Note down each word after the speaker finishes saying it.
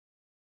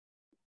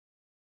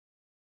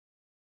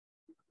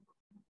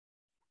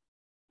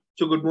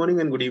So good morning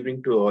and good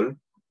evening to all.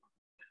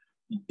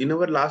 In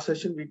our last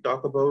session, we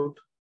talked about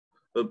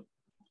a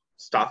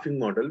staffing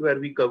model where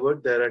we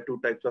covered there are two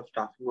types of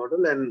staffing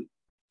model and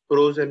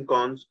pros and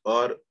cons,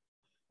 or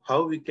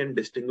how we can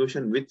distinguish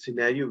and which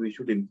scenario we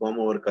should inform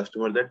our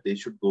customer that they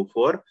should go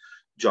for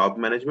job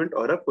management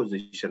or a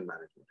position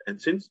management. And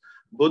since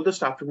both the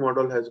staffing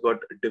model has got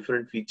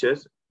different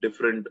features,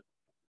 different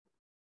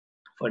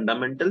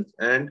fundamentals,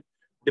 and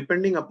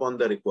depending upon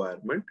the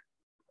requirement,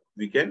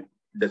 we can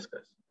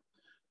discuss.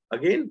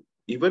 Again,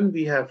 even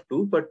we have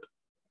two, but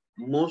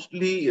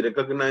mostly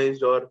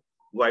recognized or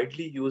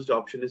widely used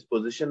option is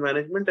position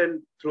management,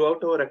 and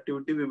throughout our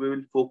activity we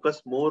will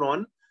focus more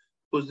on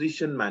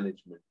position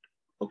management.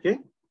 Okay,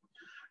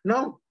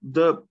 now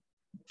the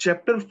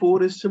chapter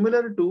 4 is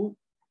similar to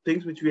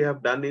things which we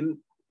have done in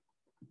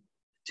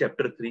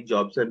chapter 3,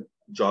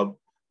 job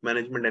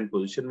management and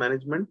position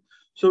management.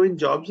 So in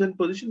jobs and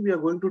position we are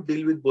going to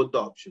deal with both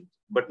the options,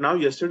 but now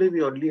yesterday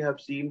we only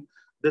have seen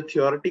the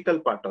theoretical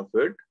part of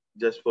it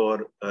just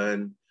for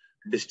an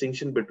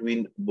distinction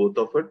between both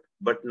of it.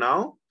 But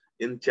now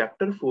in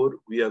chapter 4,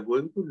 we are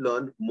going to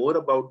learn more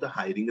about the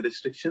hiring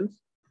restrictions.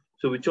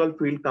 So which all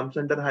field comes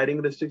under hiring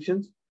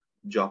restrictions?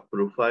 Job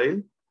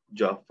profile,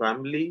 job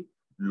family,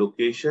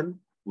 location,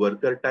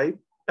 worker type,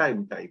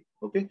 time type.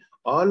 Okay.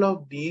 All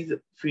of these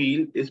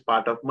field is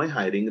part of my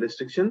hiring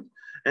restrictions.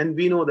 And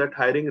we know that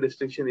hiring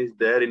restriction is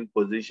there in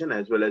position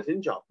as well as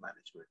in job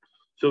management.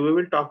 So we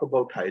will talk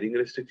about hiring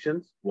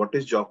restrictions. What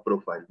is job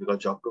profile? Because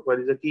job profile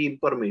is a key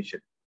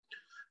information.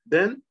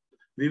 Then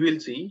we will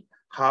see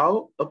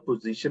how a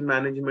position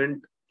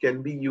management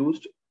can be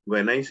used.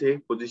 When I say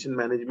position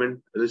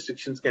management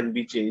restrictions can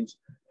be changed,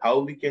 how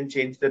we can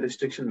change the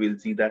restriction, we'll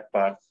see that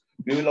part.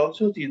 We will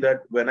also see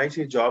that when I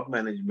say job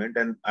management,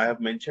 and I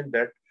have mentioned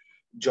that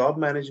job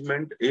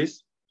management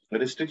is a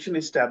restriction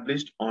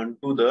established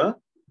onto the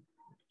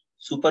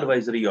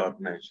supervisory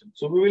organization.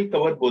 So we will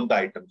cover both the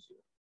items here.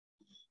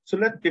 So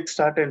let's get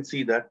started and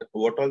see that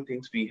what all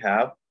things we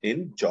have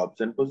in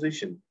jobs and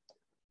position.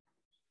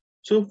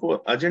 So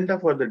for agenda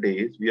for the day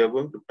is we are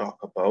going to talk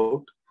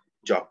about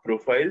job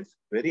profiles,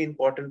 very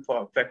important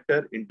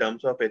factor in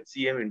terms of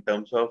HCM, in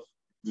terms of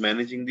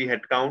managing the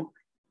headcount.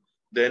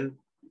 Then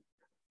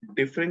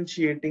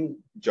differentiating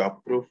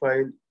job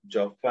profile,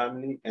 job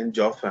family, and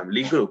job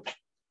family group.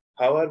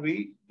 How are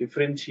we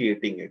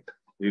differentiating it?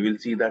 We will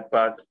see that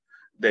part.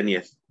 Then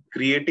yes,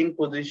 creating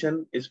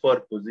position is for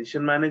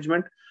position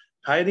management.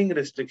 Hiring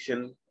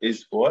restriction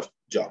is for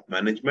job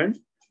management,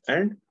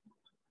 and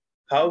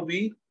how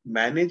we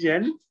manage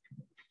and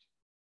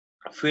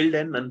filled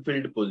and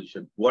unfilled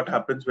position. What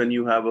happens when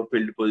you have a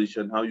filled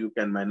position, how you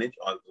can manage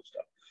all those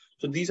stuff.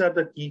 So these are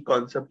the key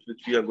concepts which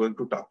we are going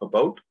to talk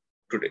about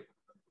today.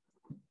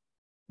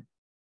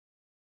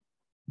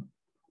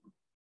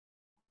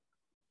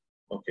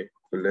 Okay,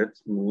 so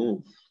let's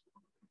move.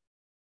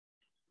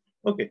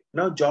 Okay,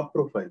 now job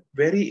profile,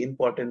 very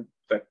important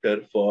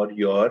factor for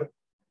your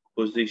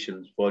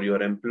positions, for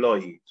your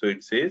employee. So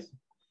it says,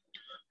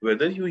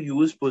 whether you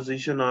use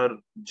position or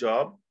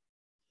job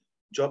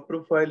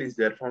profile is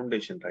their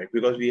foundation, right?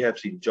 Because we have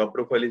seen job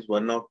profile is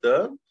one of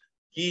the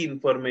key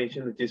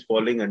information which is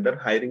falling under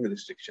hiring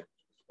restriction.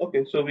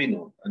 Okay, so we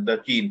know the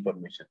key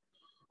information.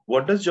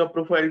 What does job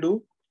profile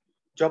do?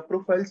 Job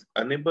profiles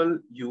enable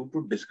you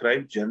to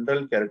describe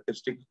general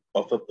characteristics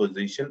of a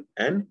position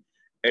and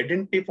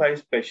identify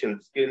special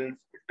skills,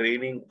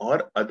 training,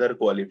 or other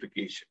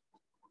qualification.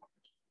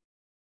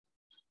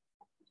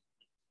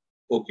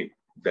 Okay,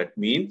 that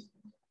means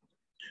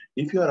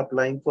if you are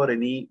applying for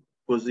any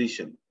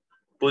position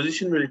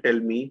will tell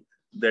me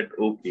that,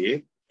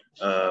 okay,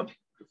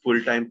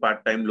 full-time,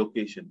 part-time,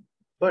 location.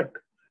 But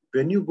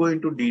when you go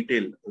into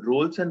detail,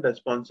 roles and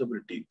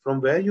responsibility,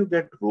 from where you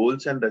get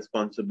roles and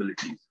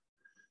responsibilities?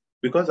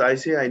 Because I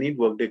say I need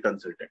Workday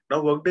consultant.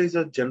 Now, Workday is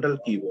a general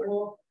keyword.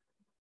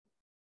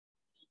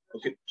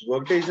 Okay,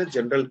 Workday is a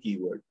general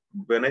keyword.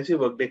 When I say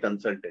Workday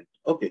consultant,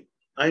 okay,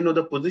 I know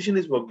the position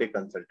is Workday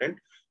consultant,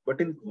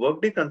 but in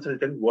Workday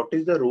consultant, what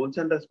is the roles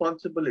and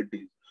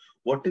responsibilities?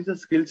 What is the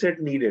skill set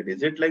needed?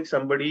 Is it like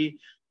somebody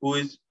who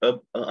is a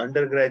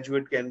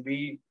undergraduate can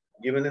be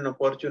given an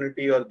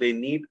opportunity, or they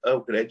need a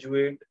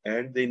graduate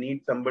and they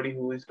need somebody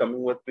who is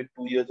coming with 2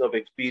 years of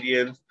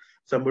experience,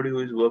 somebody who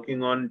is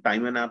working on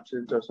time and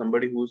absence, or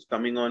somebody who's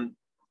coming on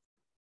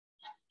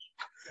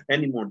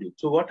any module?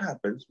 So what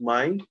happens?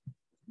 My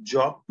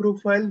job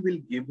profile will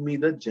give me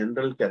the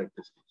general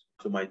characteristics.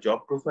 So my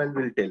job profile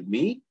will tell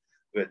me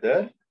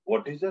whether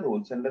what is the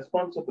roles and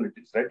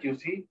responsibilities, right? You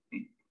see,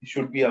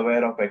 should be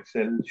aware of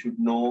Excel, should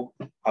know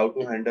how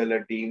to handle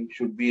a team,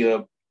 should be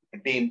a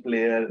team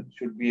player,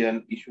 should be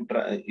an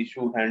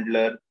issue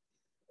handler,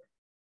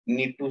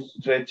 need to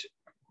stretch.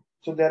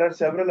 So there are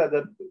several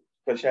other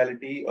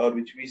specialty or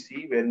which we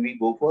see when we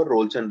go for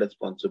roles and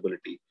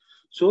responsibility.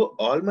 So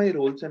all my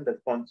roles and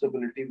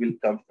responsibility will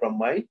come from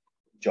my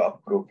job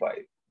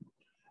profile.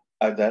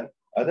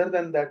 Other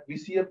than that, we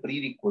see a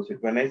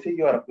prerequisite. When I say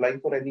you are applying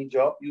for any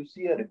job, you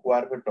see a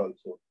requirement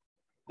also.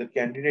 The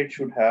candidate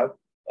should have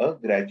a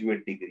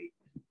graduate degree.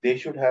 they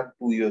should have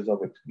 2 years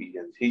of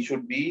experience. He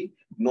should be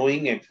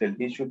knowing Excel.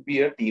 He should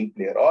be a team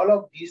player. All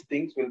of these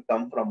things will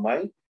come from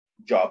my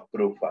job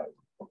profile.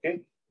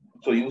 Okay.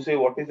 So you say,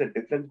 what is the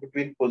difference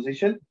between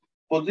position?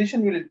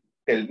 Position will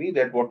tell me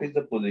that what is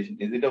the position.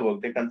 Is it a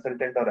Workday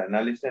consultant or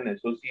analyst and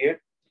associate,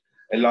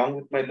 along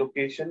with my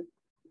location,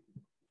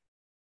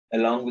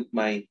 along with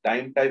my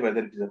time type,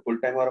 whether it is a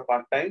full-time or a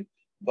part-time,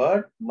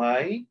 but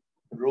my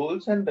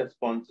roles and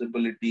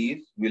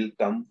responsibilities will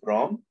come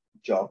from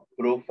job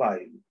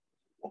profile.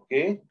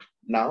 Okay.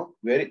 Now,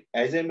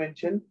 as I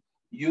mentioned,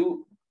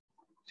 you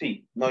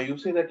see, now you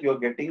say that you're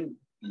getting,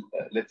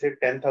 let's say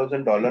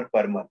 $10,000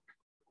 per month.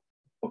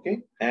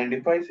 Okay. And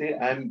if I say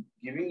I'm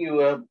giving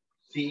you a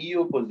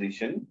CEO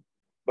position,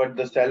 but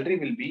the salary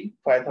will be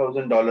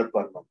 $5,000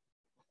 per month.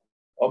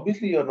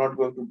 Obviously, you're not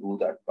going to do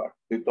that part,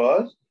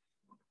 because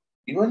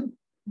even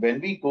when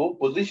we go,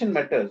 position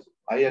matters.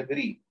 I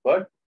agree.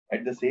 But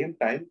at the same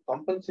time,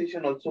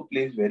 compensation also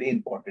plays very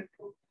important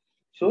role.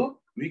 So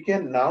we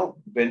can now,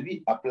 when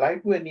we apply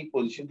to any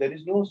position, there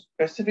is no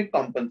specific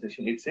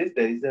compensation. It says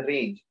there is a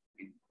range.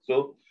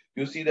 So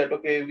you see that,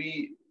 okay,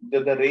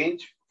 the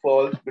range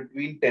falls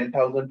between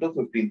 10,000 to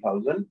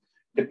 15,000,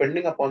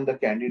 depending upon the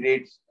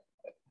candidate's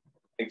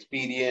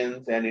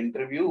experience and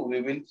interview.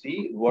 We will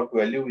see what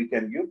value we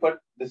can give, but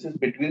this is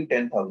between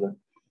 10,000.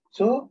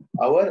 So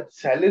our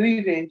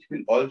salary range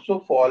will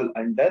also fall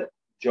under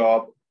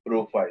job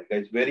profile.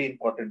 Guys, very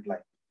important line.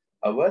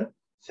 Our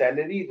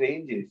salary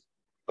ranges,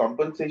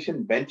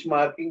 compensation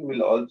benchmarking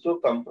will also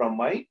come from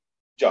my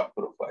job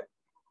profile.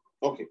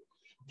 Okay.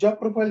 Job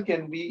profile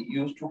can be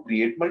used to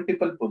create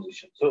multiple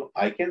positions. So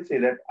I can say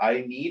that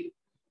I need,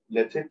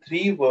 let's say,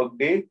 3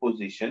 Workday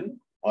position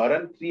or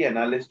a 3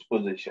 analyst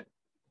position.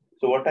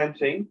 So what I'm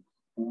saying,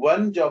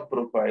 one job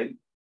profile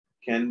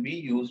can be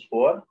used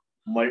for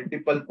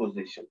multiple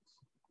positions.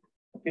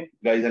 Okay,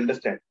 guys,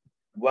 understand?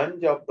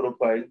 One job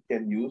profile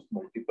can use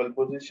multiple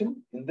positions.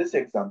 In this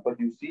example,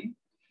 you see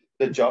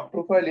the job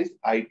profile is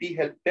IT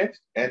help desk,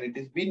 and it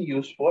is being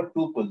used for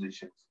 2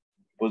 positions,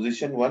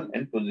 position 1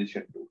 and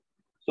position 2.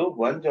 So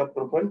one job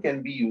profile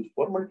can be used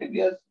for multiple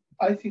years.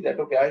 I see that,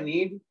 okay, I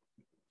need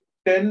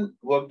 10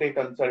 Workday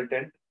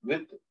consultant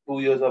with 2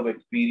 years of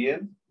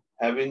experience,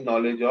 having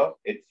knowledge of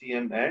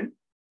HCM and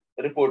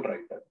report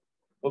writer.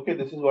 Okay,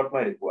 this is what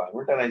my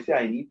requirement, and I say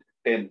I need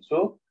 10.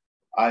 So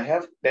I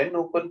have 10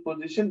 open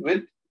position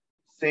with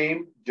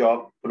same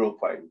job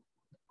profile.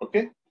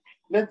 Okay,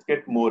 let's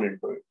get more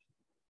into it.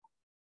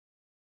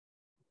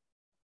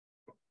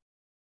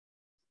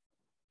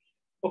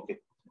 Okay,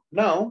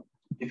 now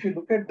if you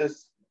look at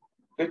this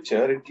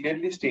picture, it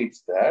clearly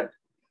states that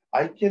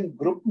I can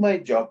group my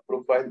job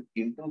profile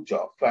into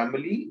job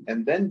family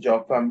and then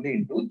job family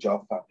into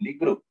job family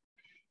group.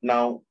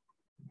 Now,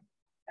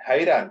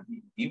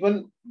 hierarchy,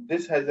 even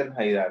this has a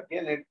hierarchy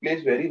and it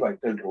plays very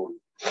vital role.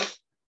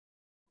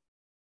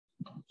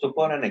 So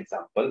for an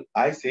example,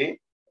 I say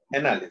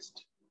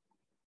analyst.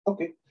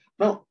 Okay.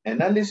 Now,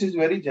 analyst is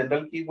very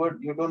general keyword.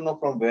 You don't know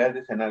from where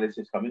this analyst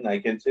is coming. I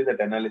can say that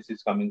analyst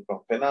is coming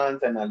from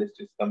finance, analyst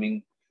is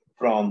coming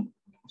from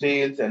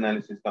sales,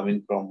 analyst is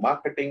coming from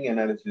marketing,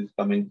 analyst is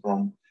coming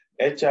from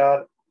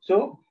HR.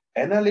 So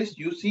analyst,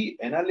 you see,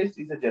 analyst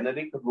is a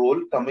generic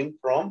role coming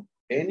from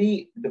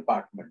any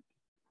department.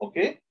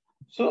 Okay.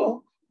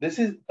 So this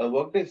is a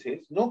Workday says,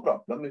 no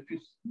problem. If you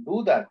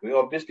do that way,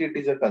 obviously it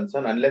is a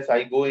concern unless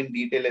I go in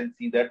detail and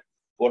see that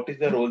what is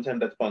the roles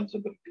and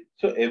responsibility.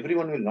 So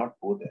everyone will not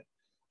go there.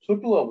 So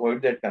to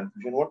avoid that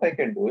confusion, what I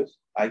can do is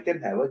I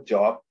can have a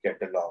job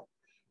catalog.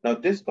 Now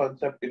this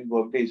concept in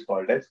Workday is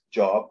called as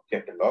job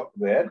catalog,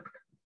 where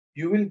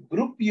you will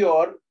group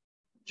your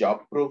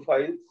job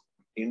profiles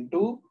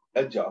into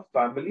a job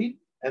family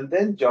and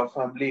then job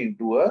family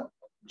into a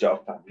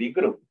job family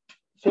group.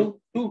 So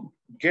to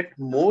get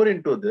more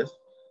into this,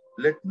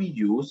 let me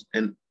use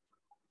an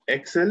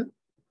Excel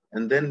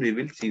and then we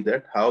will see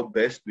that how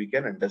best we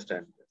can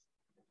understand this.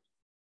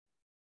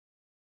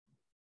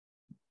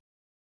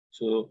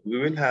 So we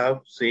will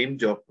have same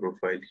job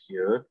profile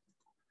here.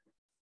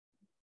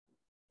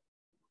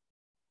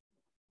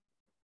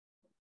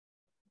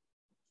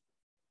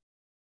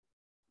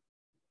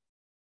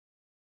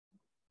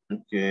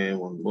 Okay,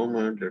 one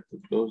moment, let me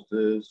close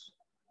this.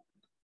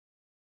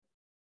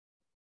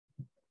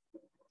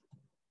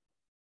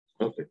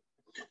 Okay,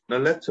 now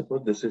let's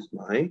suppose this is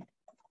my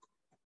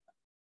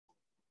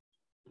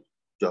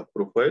job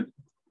profile.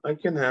 I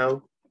can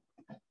have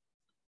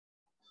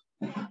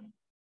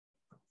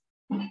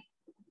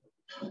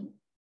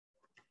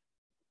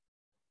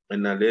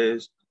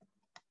analyst,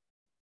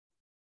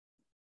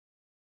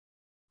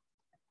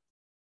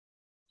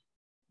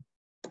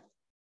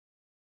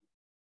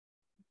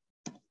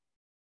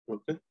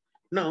 okay.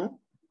 Now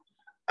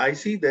I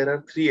see there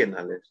are 3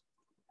 analysts.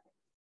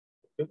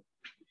 Okay,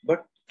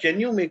 but can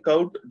you make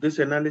out this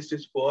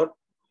analysis for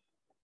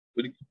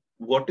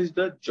what is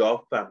the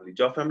job family?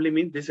 Job family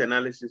means this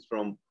analysis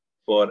from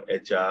for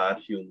HR,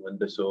 human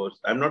resource.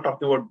 I'm not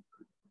talking about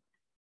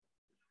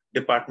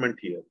department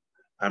here.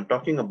 I'm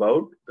talking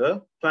about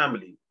the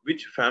family,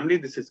 which family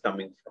this is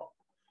coming from.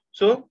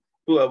 So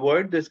to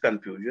avoid this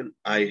confusion,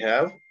 I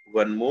have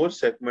one more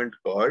segment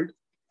called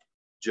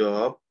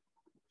job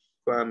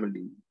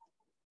family.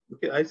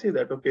 Okay, I say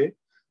that, okay,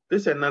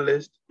 this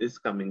analyst is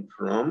coming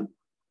from,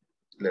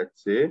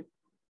 let's say,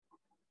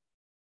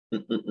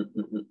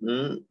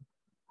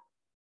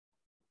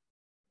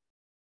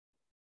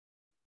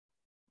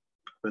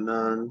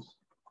 finance,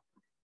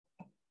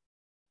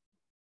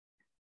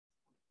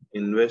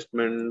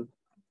 investment,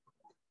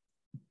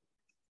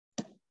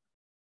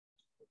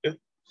 okay,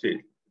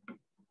 sales.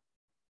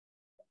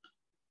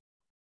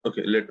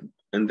 Okay,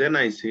 and then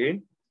I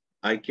say,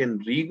 I can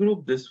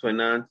regroup this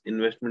finance,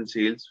 investment,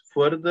 sales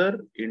further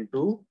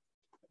into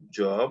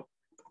job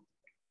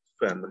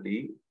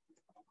family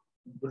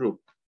group.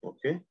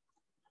 Okay.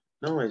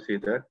 Now I say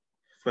that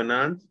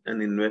finance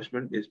and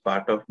investment is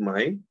part of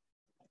my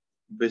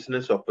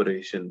business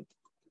operation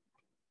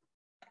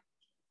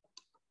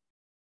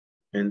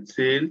and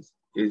sales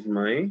is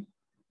my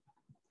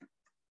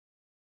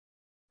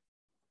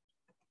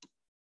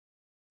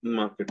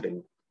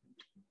marketing.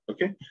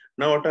 Okay.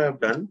 Now what I have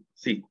done,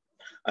 see,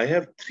 I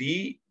have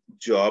 3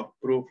 job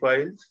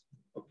profiles.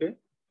 Okay.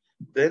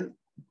 Then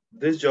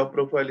this job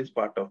profile is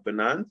part of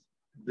finance.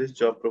 This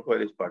job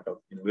profile is part of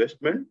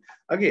investment.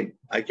 Again,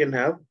 I can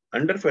have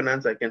under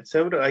finance, I can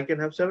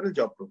have several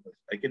job profiles.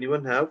 I can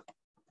even have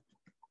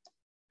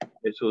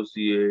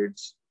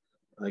associates.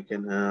 I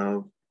can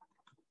have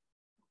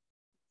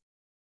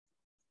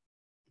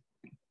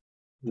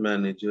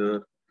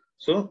manager.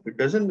 So it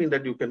doesn't mean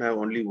that you can have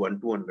only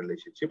one-to-one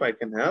relationship. I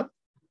can have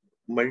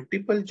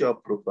multiple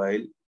job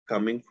profile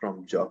coming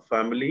from job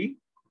family.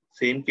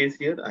 Same case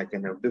here. I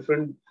can have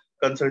different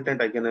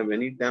consultant. I can have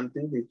any damn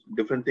thing,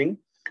 different thing,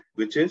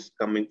 which is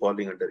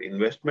falling under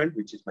investment,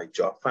 which is my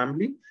job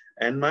family.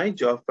 And my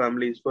job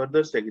family is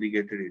further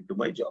segregated into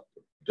my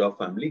job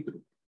family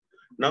group.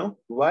 Now,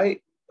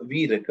 why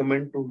we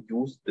recommend to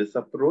use this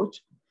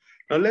approach?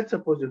 Now, let's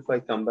suppose if I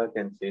come back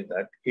and say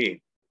that,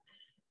 hey,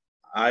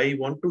 I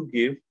want to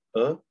give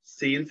a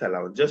sales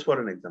allowance. Just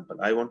for an example,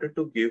 I wanted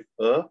to give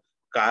a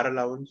car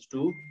allowance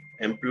to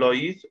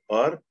employees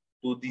or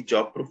to the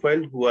job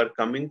profile who are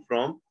coming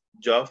from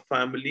job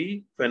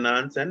family,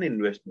 finance, and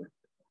investment.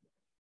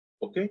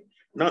 Okay.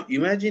 Now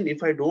imagine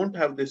if I don't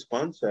have this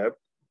concept,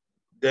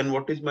 then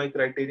what is my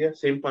criteria?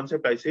 Same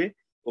concept. I say,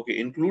 okay,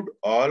 include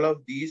all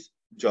of these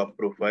job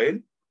profile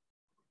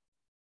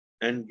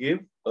and give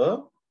a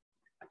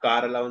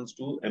car allowance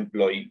to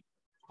employee.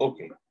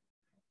 Okay.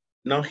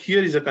 Now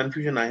here is a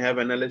confusion. I have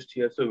analyst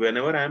here. So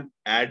whenever I'm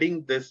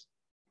adding this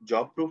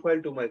job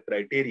profile to my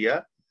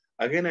criteria,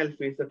 again, I'll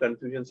face a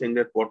confusion saying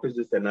that what is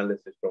this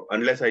analysis from?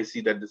 Unless I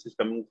see that this is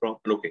coming from,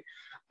 okay.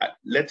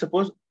 Let's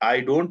suppose I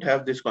don't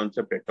have this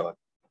concept at all.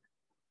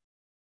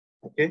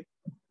 Okay.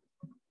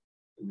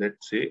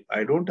 Let's say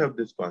I don't have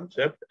this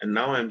concept. And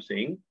now I'm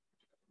saying,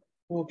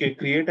 okay,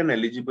 create an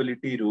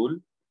eligibility rule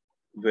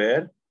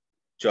where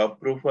job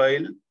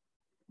profile,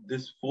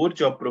 this 4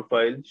 job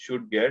profiles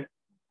should get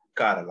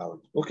car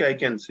allowance. Okay, I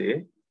can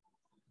say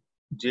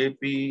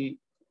JP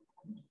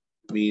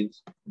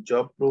means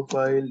job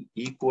profile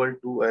equal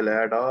to, I'll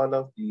add all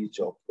of these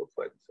job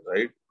profiles,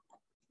 right?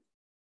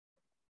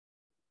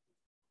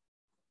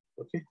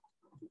 Okay.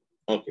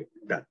 Okay,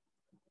 done.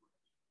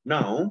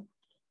 Now,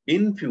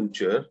 in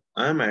future,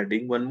 I'm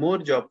adding one more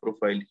job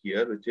profile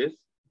here, which is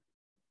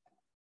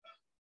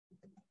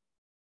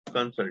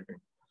consultant.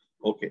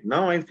 Okay,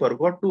 now I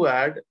forgot to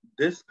add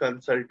this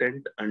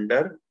consultant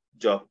under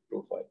job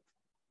profile.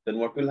 Then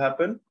what will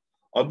happen?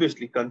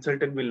 Obviously,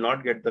 consultant will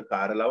not get the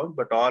car allowance,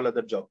 but all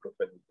other job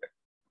profile will get,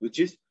 which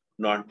is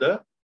not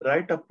the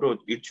right approach.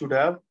 It should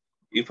have,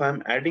 if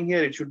I'm adding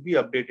here, it should be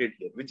updated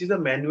here, which is a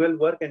manual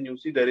work. And you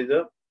see there is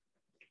a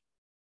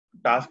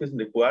task is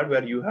required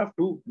where you have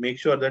to make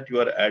sure that you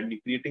are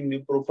creating new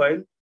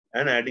profile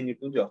and adding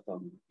it to job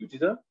family, which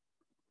is a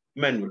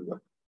manual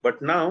work.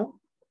 But now,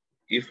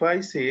 if I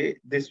say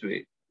this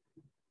way,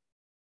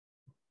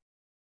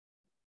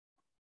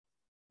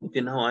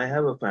 okay, now I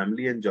have a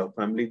family and job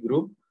family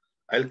group.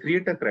 I'll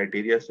create a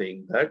criteria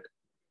saying that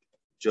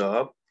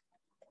job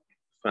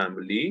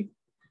family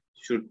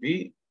should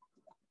be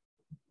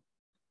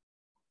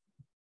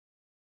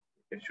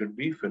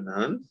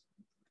finance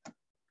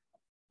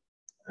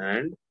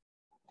and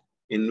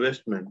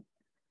investment.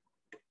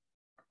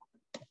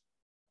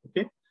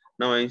 Okay.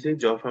 Now I say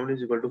job family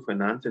is equal to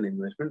finance and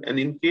investment. And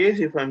in case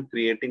if I'm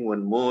creating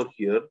one more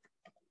here,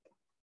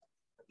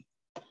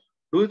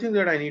 do you think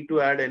that I need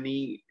to add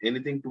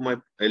anything to my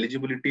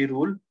eligibility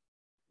rule?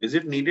 Is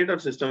it needed or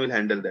system will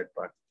handle that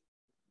part?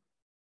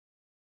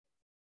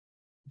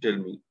 Tell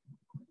me.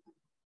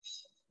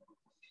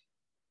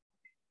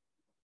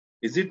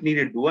 Is it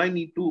needed? Do I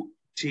need to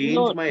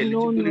change my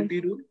eligibility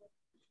rule?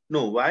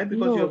 No. Why?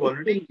 Because you have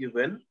already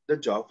given the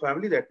job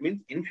family. That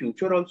means in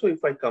future also,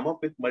 if I come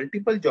up with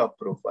multiple job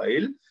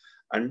profile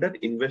under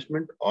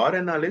investment or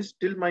analyst,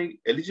 still my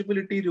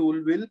eligibility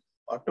rule will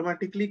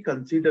automatically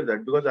consider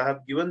that, because I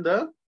have given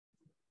the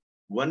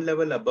one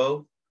level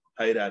above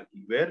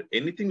hierarchy where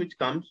anything which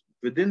comes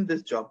within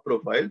this job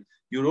profile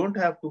You don't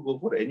have to go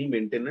for any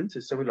maintenance.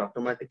 System will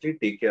automatically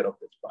take care of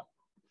this part.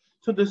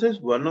 So this is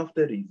one of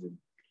the reasons.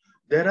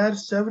 There are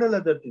several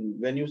other things.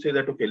 When you say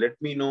that, okay,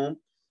 let me know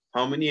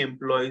how many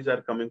employees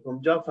are coming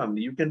from job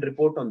family, you can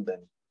report on them.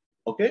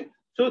 Okay.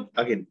 So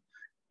again,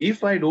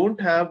 if I don't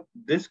have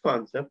this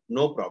concept,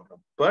 no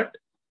problem. But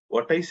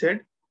what I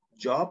said,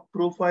 job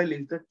profile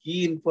is the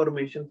key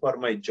information for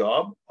my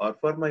job or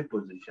for my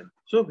position.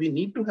 So we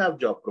need to have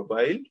job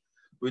profile.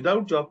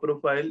 Without job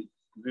profile,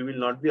 we will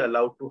not be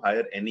allowed to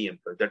hire any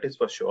employee. That is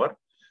for sure.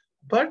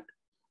 But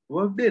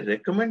Workday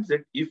recommends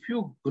that if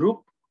you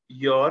group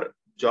your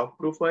job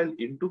profile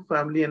into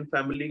family and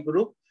family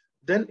group,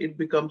 then it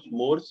becomes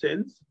more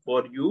sense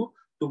for you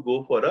to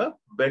go for a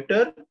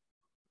better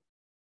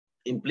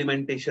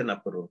implementation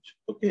approach.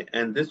 Okay,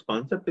 and this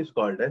concept is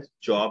called as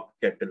job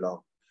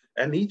catalog,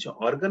 and each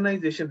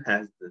organization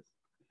has this.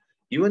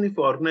 Even if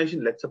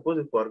organization, let's suppose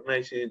if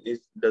organization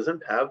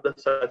doesn't have the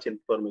such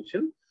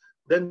information,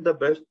 then the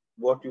best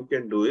what you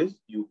can do is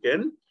you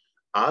can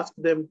ask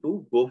them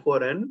to go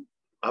for an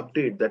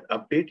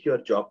update your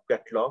job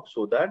catalog,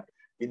 so that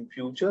in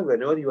future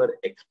whenever you are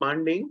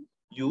expanding,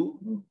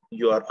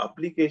 your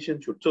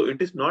application should. So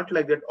it is not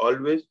like that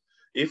always.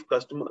 If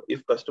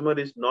customer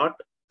is not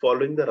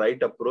following the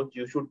right approach,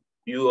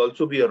 you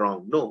also be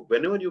wrong. No,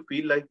 whenever you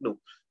feel like no,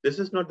 this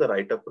is not the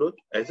right approach,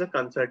 as a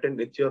consultant,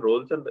 it's your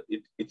roles and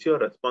it's your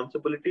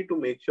responsibility to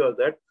make sure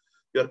that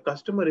your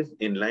customer is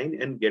in line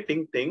and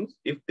getting things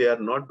if they are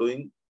not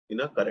doing in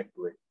a correct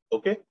way.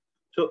 Okay,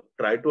 so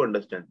try to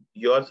understand,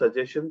 your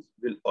suggestions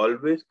will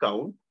always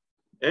count,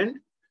 and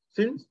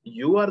since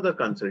you are the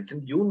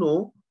consultant, you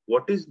know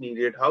what is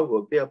needed, how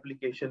Workday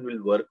application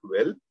will work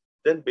well,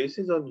 then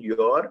basis on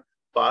your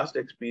past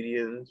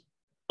experience.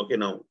 Okay,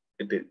 now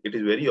it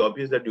is very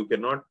obvious that you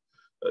cannot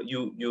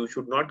you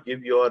should not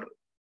give your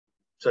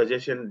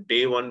suggestion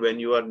day one when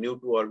you are new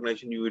to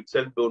organization, you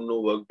itself don't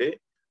know Workday.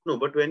 No,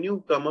 but when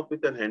you come up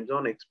with a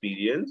hands-on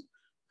experience,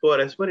 for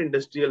as per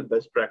industrial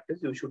best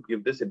practice, you should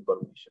give this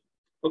information.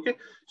 Okay,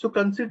 so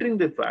considering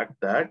the fact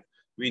that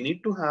we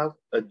need to have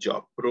a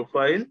job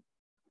profile,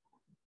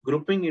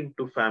 grouping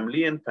into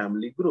family and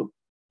family group.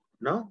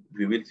 Now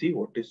we will see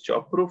what is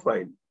job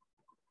profile.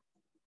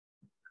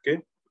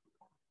 Okay.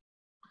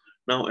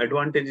 Now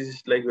advantages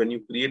is like when you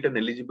create an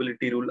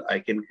eligibility rule, I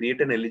can create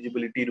an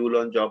eligibility rule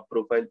on job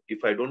profile.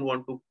 If I don't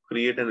want to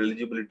create an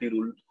eligibility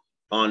rule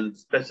on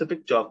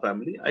specific job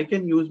family, I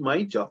can use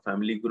my job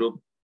family group.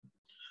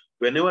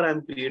 Whenever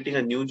I'm creating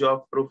a new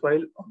job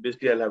profile,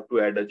 obviously I'll have to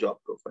add a job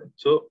profile.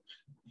 So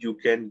you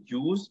can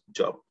use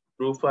job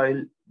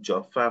profile,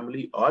 job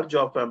family or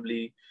job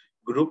family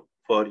group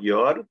for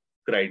your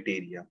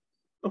criteria.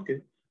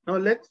 Okay. Now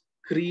let's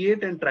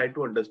create and try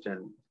to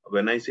understand.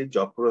 When I say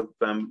job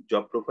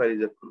profile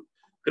is a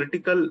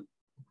critical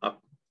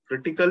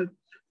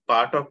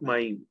part of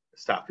my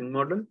staffing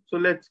model. So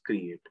let's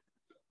create.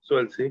 So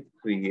I'll say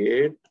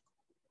create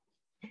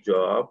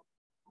job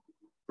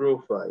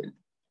profile.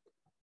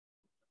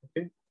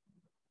 Okay.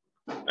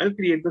 I'll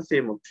create the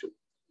same option.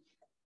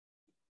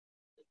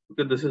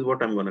 Okay, this is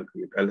what I'm going to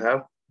create. I'll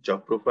have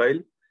job profile,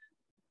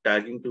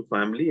 tagging to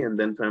family, and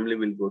then family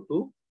will go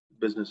to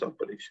business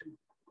operation.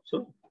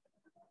 So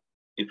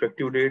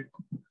effective date,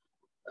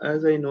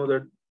 as I know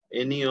that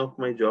any of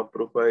my job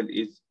profile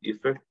is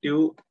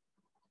effective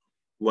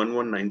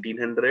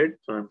 1/1/1900.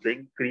 So I'm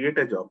saying create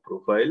a job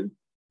profile.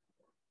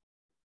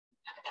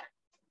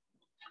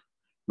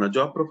 Now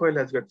job profile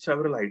has got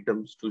several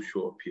items to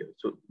show up here.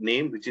 So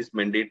name, which is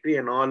mandatory,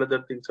 and all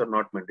other things are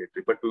not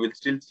mandatory, but we will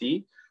still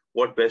see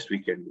what best we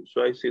can do.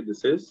 So I say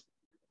this is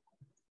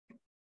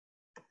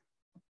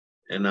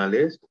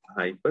analyst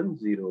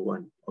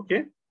 -01.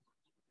 Okay.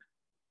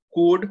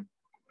 Code,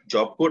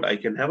 job code. I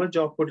can have a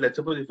job code. Let's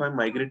suppose if I'm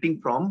migrating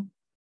from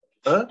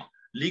a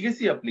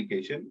legacy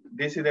application,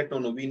 they say that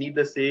no, we need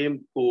the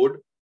same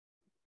code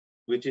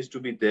which is to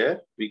be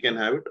there. We can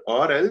have it,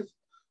 or else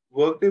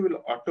Workday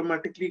will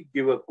automatically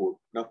give a code.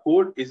 Now,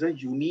 code is a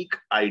unique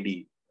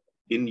ID.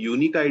 In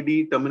unique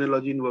ID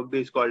terminology in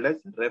Workday is called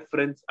as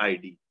reference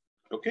ID.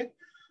 Okay.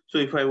 So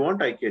if I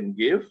want, I can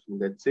give,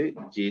 let's say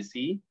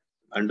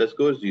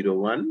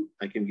JC_01.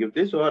 I can give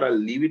this, or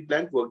I'll leave it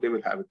blank. Workday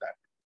will have that.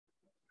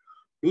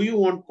 Do you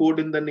want code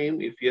in the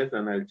name? If yes,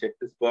 then I'll check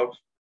this box.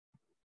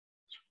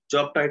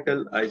 Job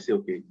title, I say,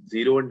 okay,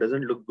 01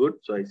 doesn't look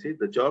good. So I say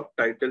the job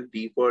title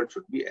default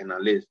should be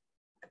analyst.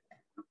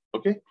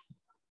 Okay.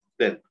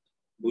 Then,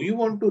 do you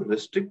want to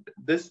restrict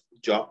this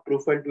job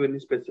profile to any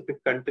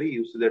specific country?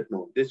 You say that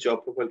no, this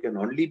job profile can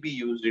only be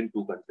used in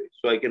 2 countries.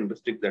 So I can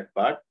restrict that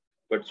part.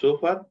 But so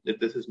far,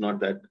 this is not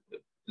that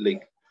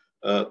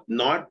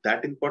not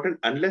that important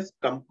unless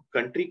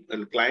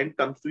client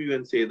comes to you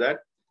and say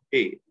that,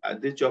 hey,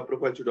 this job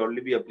profile should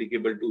only be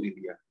applicable to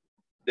India.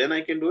 Then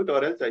I can do it,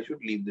 or else I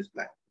should leave this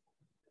blank.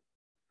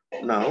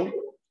 Now,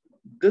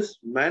 this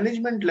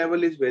management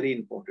level is very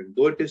important,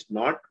 though it is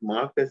not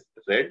marked as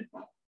red,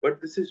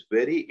 but this is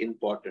very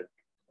important.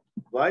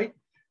 Why?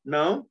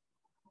 Now,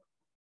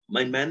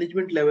 my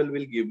management level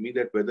will give me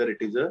that whether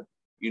it is a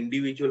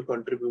individual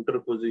contributor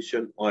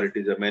position, or it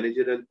is a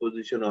managerial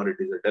position, or it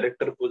is a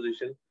director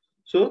position.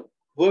 So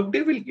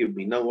Workday will give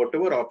me. Now,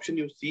 whatever option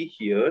you see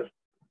here,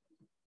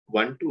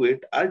 1 to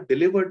 8 are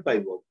delivered by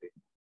Workday.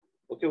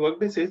 Okay,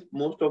 Workday says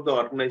most of the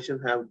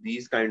organizations have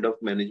these kind of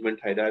management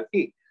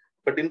hierarchy.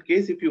 But in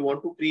case if you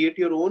want to create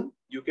your own,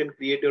 you can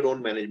create your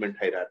own management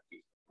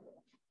hierarchy.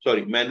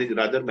 Sorry,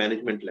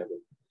 management level.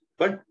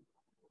 But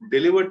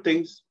delivered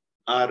things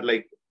are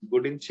like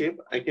good in shape,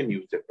 I can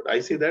use that. But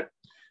I say that,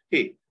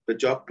 hey, the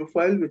job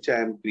profile which I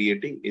am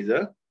creating is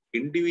a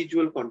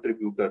individual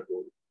contributor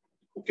role.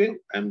 Okay,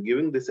 I'm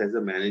giving this as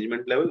a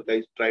management level.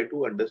 Guys, try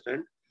to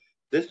understand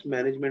this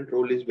management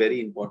role is very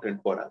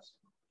important for us.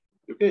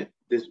 Okay,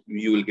 this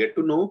you will get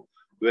to know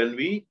when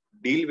we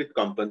deal with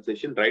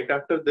compensation. Right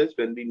after this,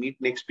 when we meet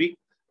next week,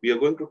 we are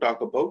going to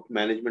talk about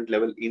management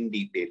level in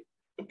detail.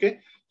 Okay,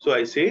 so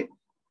I say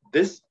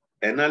this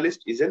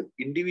analyst is an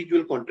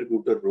individual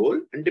contributor role,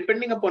 and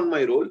depending upon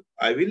my role,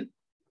 I will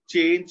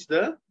change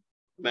the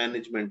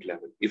management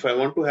level. If I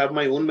want to have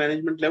my own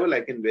management level,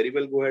 I can very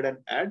well go ahead and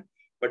add.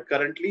 But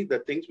currently, the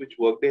things which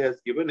Workday has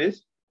given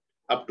is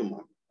up to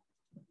mark.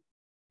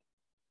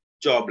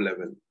 Job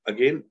level.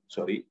 Again,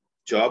 sorry,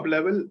 job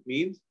level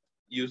means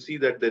you see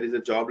that there is a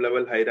job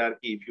level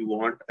hierarchy. If you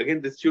want,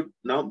 again, this should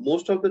now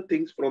most of the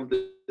things from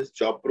this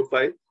job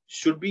profile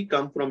should be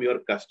come from your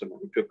customer.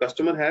 If your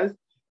customer has,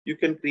 you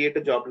can create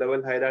a job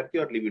level hierarchy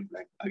or leave it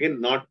blank.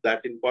 Again, not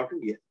that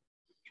important yet.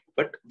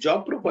 But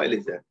job profile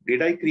is there.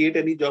 Did I create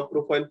any job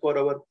profile for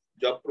our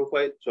job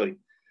profile? Sorry.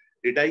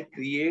 Did I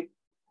create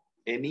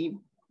any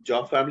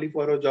job family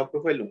for our job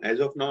profile? No. As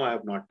of now, I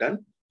have not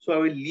done. So I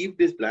will leave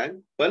this blank.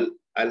 Well,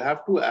 I'll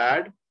have to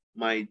add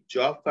my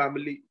job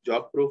family,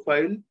 job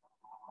profile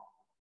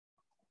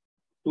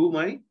to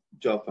my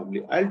job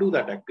family. I'll do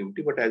that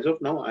activity. But as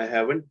of now, I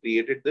haven't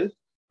created this.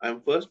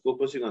 I'm first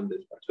focusing on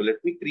this part. So let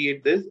me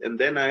create this and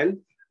then I'll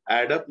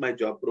add up my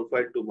job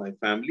profile to my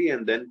family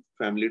and then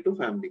family to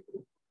family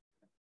group.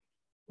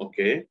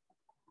 Okay.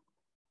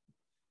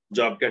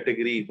 Job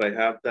category, if I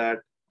have that,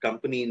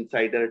 company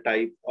insider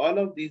type, all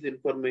of these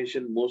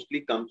information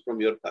mostly comes from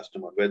your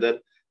customer. Whether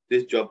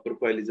this job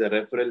profile is a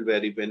referral,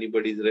 where if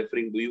anybody is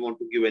referring, do you want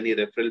to give any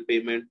referral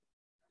payment?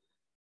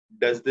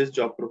 Does this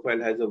job profile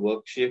has a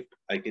work shift?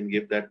 I can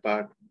give that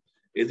part.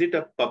 Is it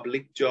a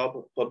public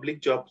job?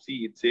 Public job,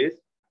 see, it says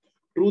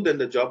true, then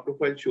the job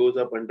profile shows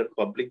up under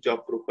public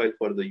job profile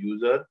for the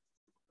user.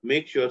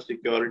 Make sure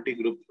security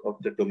groups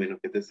of the domain.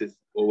 Okay, this is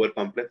over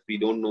complex. We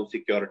don't know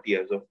security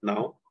as of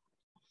now.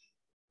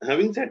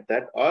 Having said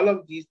that, all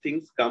of these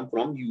things come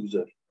from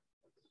user.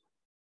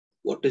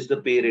 What is the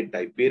pay rate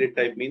type? Pay rate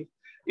type means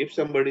if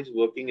somebody is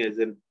working as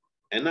an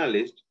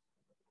analyst,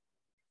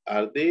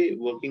 are they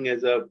working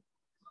as a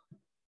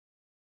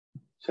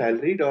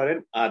salaried or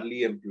an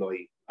hourly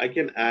employee? I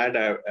can add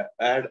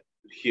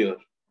here.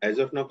 As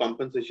of now,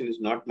 compensation is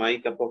not my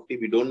cup of tea.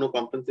 We don't know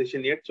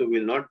compensation yet, so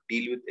we'll not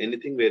deal with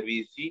anything where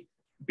we see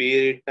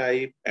pay rate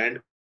type and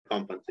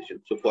compensation.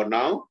 So for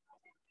now,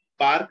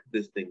 park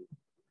this thing.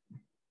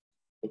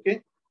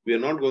 Okay, we are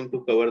not going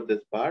to cover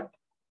this part.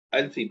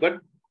 I'll see, but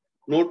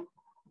note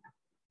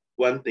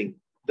one thing,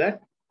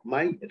 that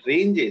my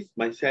ranges,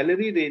 my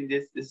salary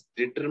ranges is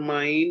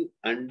determined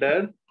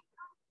under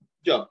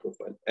job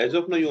profile. As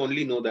of now, you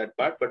only know that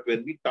part, but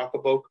when we talk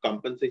about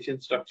compensation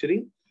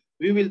structuring,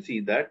 we will see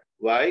that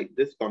why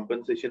this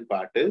compensation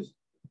part is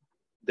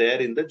there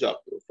in the job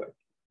profile.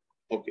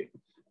 Okay,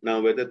 now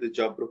whether the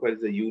job profile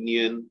is a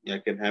union, I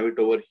can have it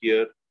over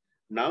here.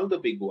 Now the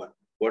big one,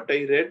 what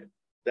I read,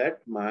 that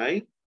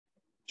my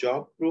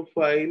job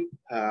profile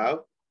have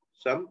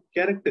some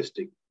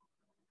characteristic.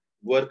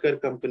 Worker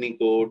company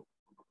code,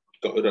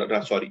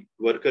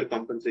 worker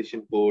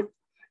compensation code.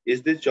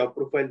 Is this job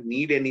profile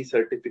need any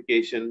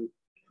certification?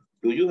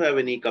 Do you have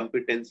any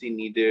competency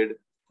needed?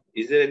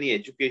 Is there any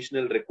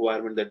educational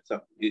requirement that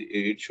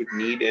it should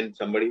need, and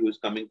somebody who is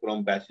coming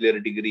from bachelor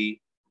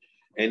degree?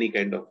 Any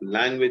kind of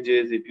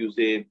languages, if you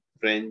say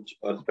French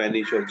or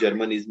Spanish or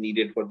German is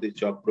needed for this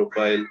job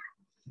profile.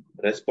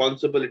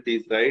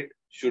 Responsibilities, right?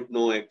 Should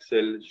know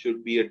Excel,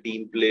 should be a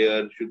team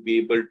player, should be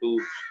able to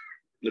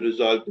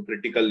resolve the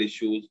critical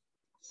issues.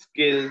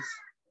 Skills,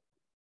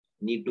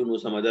 need to know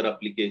some other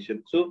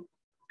application. So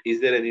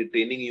is there any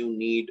training you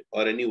need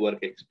or any work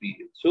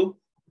experience? So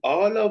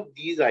all of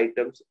these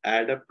items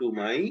add up to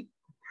my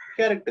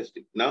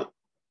characteristic. Now,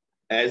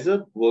 as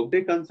a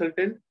Workday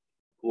consultant,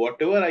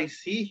 whatever I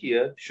see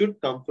here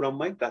should come from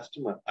my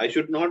customer. I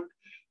should not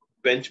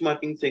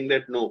benchmarking saying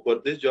that no,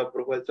 for this job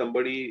profile,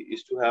 somebody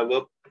is to have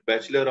a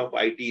Bachelor of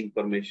IT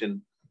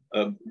Information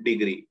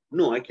degree.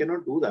 No, I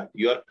cannot do that.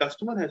 Your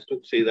customer has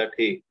to say that,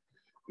 hey,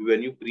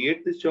 when you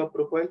create this job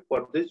profile,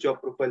 for this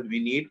job profile, we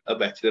need a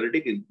bachelor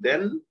degree.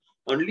 Then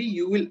only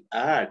you will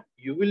add.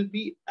 You will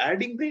be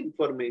adding the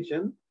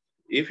information.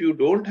 If you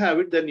don't have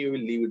it, then you will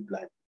leave it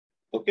blank.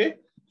 Okay.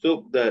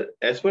 So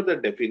as per the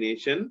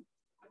definition,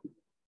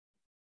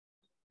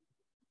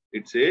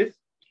 it says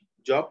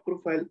job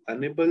profile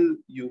enable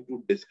you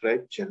to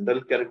describe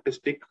general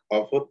characteristic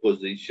of a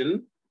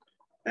position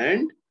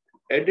and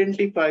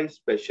Identify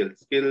special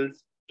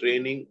skills,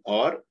 training,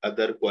 or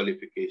other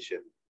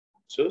qualification.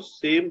 So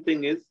same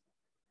thing is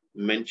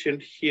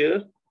mentioned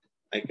here.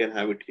 I can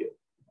have it here.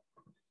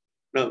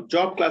 Now,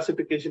 job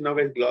classification. Now,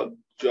 guys,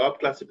 job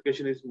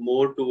classification is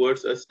more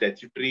towards a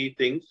statutory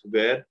things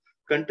where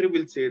country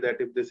will say that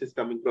if this is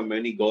coming from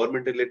any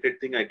government related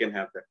thing, I can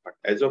have that part.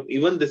 As of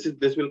even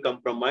this will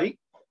come from my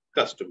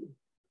customer.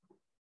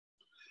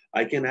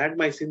 I can add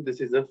my SIN.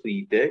 This is a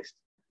free text.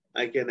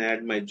 I can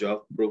add my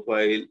job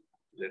profile.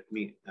 Let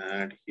me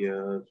add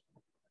here.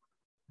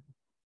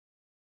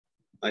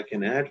 I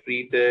can add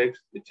free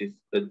text, which is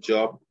a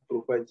job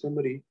profile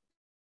summary.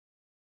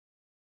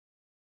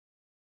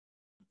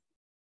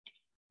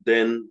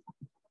 Then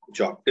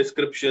job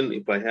description.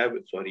 If I have,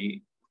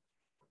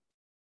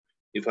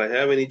 if I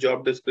have any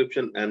job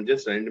description, I'm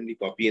just randomly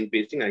copy and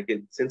pasting. I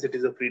can, since it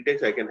is a free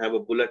text, I can have a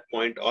bullet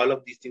point. All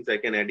of these things I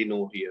can add in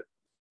over here.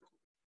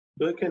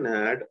 So I can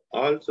add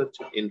all such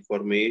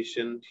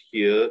information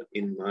here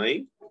in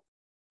my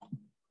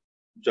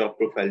job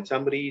profile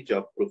summary,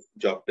 job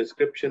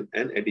description,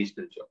 and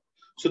additional job.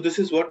 So this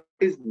is what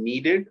is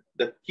needed.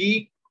 The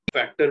key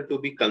factor to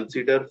be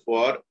considered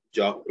for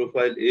job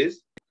profile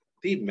is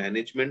the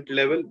management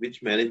level,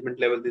 which management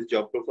level this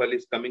job profile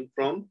is coming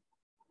from.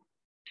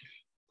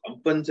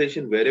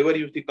 Compensation, wherever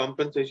you see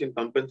compensation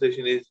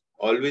is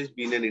always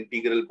been an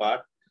integral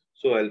part.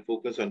 So I'll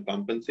focus on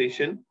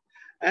compensation,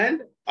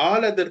 and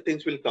all other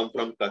things will come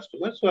from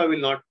customer. So I will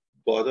not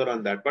bother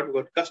on that part,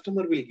 but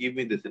customer will give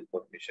me this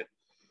information.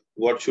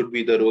 What should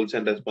be the roles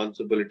and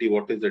responsibility?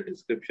 What is the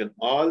description?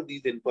 All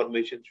these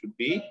information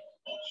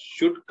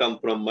should come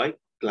from my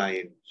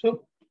client.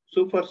 So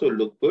far so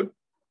look good.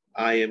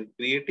 I am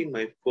creating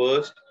my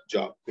first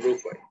job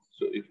profile.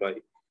 So if I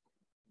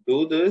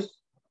do this,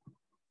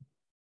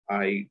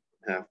 I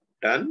have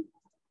done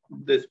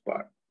this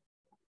part.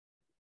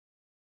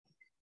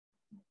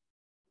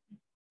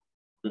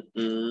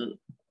 I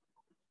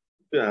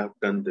have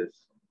done this.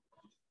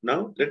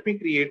 Now let me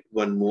create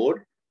one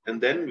more and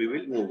then we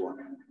will move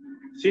on.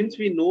 Since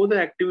we know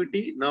the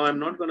activity, now I'm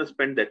not going to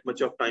spend that much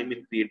of time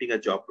in creating a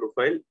job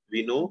profile.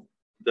 We know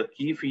the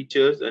key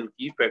features and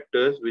key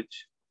factors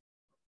which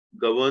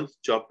governs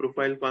job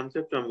profile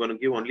concept. So I'm going to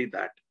give only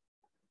that.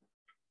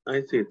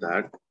 I say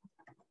that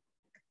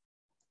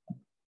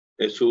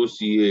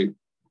associate,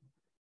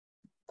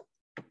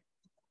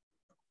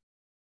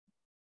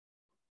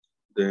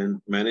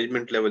 then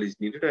management level is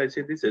needed. I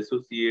say this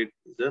associate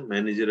is a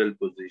managerial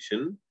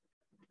position.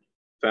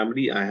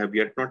 Family I have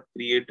yet not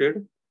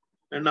created,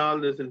 and all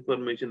this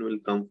information will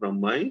come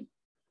from my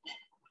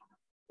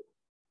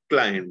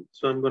client.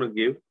 So I'm going to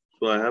give,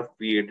 so I have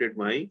created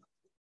my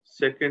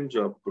second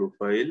job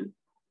profile.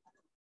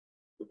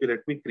 Okay,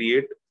 let me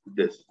create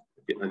this.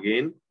 Okay,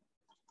 again,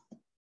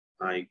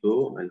 I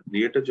go and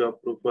create a job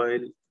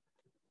profile.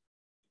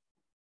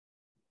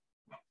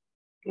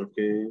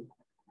 Okay.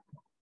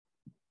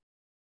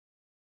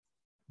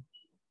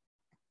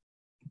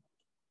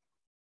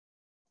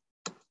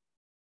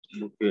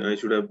 Okay, I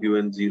should have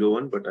given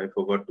 01, but I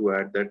forgot to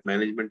add that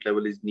management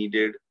level is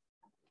needed.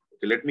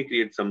 Okay, let me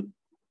create some.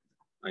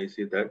 I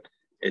say that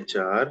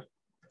HR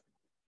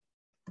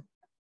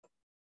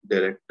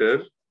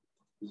director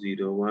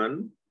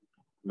 01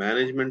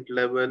 management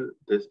level.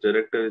 This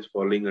director is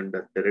falling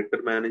under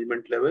director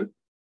management level,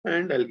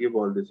 and I'll give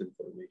all this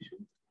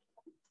information.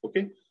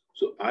 Okay,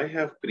 so I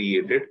have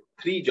created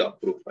 3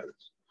 job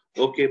profiles.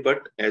 Okay,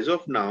 but as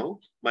of now,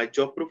 my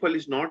job profile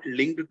is not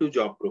linked to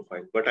job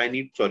profile, but I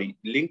need,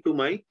 linked to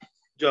my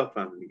job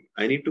family.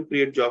 I need to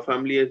create job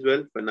family as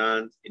well,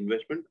 finance,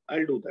 investment.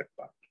 I'll do that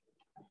part.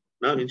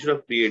 Now, instead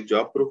of create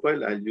job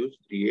profile, I'll use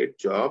create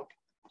job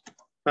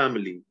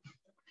family.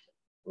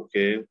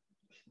 Okay.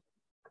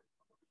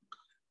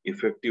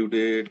 Effective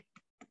date.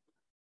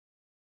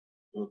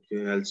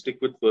 Okay, I'll stick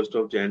with 1st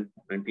of Jan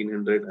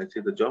 1900. I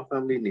say the job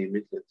family name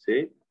is, let's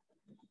say,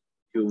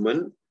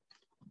 human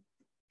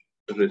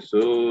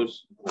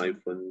resource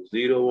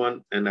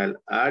 -01, and I'll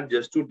add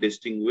just to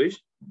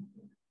distinguish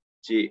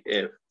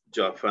JF,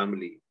 job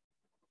family.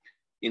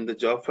 In the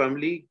job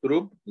family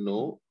group,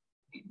 no.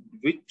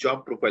 Which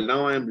job profile?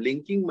 Now I am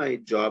linking my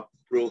job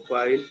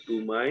profile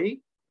to my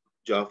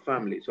job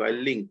family. So I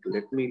link,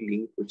 let me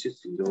link, which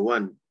is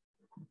 01.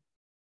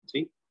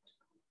 See,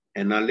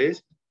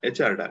 analyst,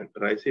 HR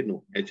director. I say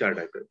no, HR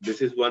director.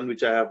 This is one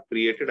which I have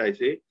created. I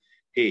say,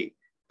 hey,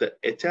 the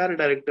HR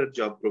director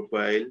job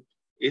profile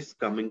is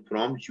coming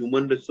from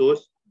human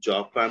resource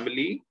job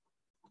family.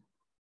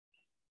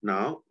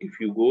 Now, if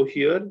you go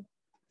here,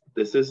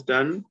 this is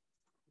done.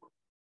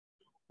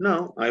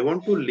 Now, I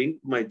want to link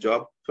my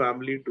job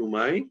family to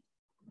my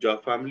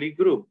job family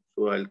group.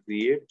 So I'll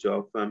create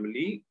job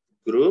family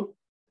group,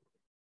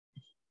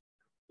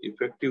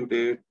 effective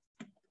date.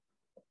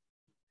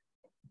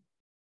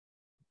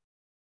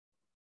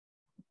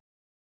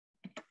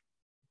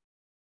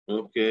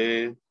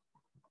 Okay.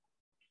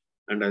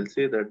 And I'll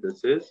say that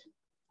this is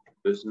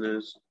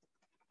business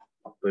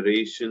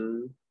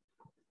operation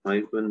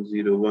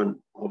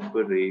 -01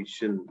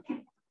 operation.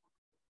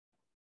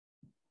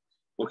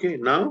 Okay,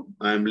 now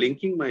I'm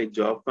linking my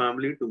job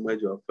family to my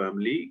job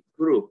family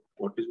group.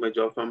 What is my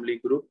job family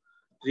group?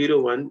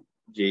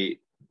 01JF.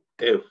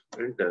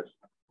 Enter.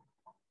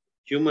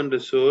 Human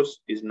resource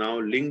is now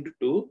linked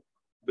to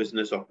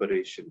business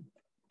operation.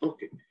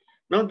 Okay.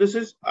 Now this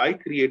is, I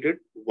created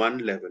one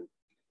level.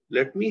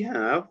 Let me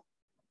have,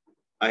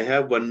 I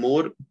have one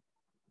more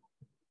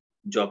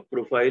job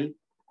profile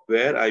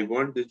where I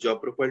want this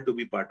job profile to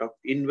be part of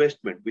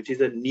investment, which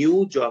is a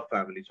new job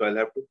family. So I'll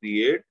have to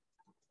create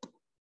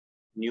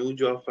new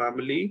job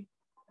family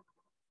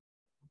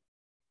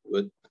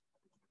with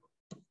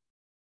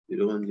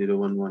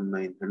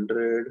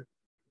 0101100.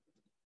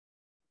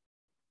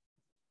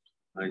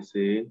 I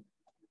say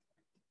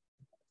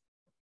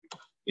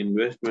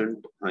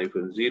investment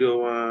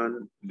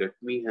 -01. Let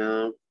me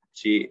have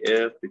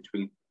JF, which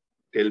will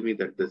tell me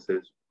that this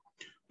is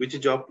which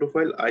job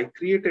profile I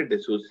created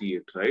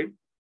associate, right?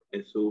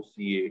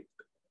 Associate.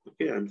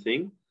 Okay, I'm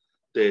saying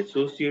the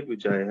associate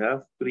which I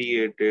have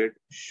created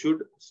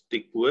should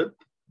stick with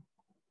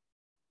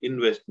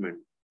investment.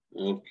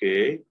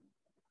 Okay.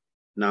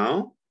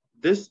 Now,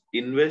 this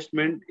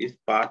investment is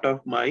part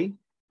of my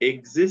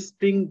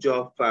existing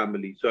job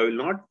family. So I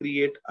will not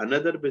create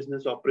another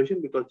business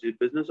operation because the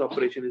business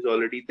operation is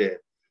already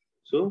there.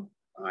 So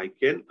I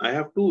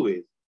have two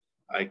ways.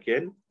 I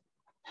can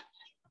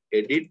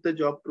edit the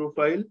job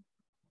profile.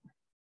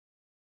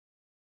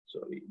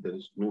 Sorry, there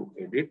is no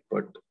edit,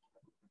 but,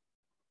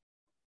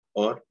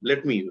 or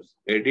let me use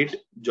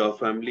edit job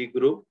family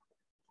group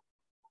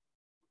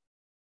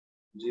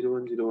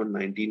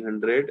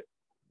 01011900.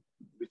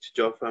 Which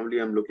job family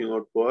I'm looking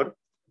out for?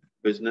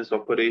 Business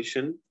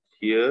operation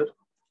here.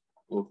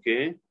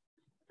 Okay.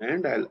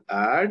 And I'll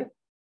add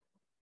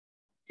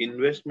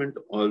investment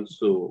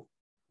also.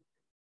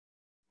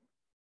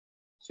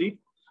 See,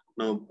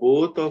 now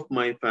both of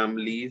my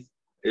families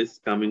is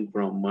coming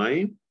from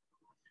my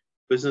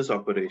business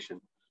operation.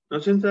 Now,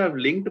 since I have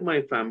linked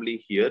my family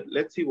here,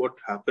 let's see what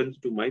happens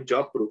to my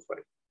job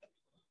profile.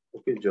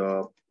 Okay,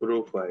 job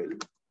profile.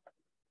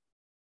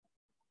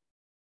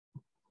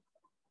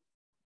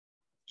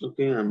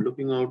 Okay, I'm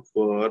looking out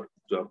for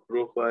job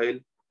profile.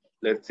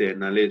 Let's say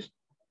analyst.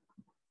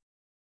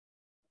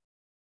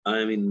 I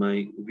am in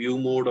my view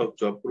mode of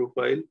job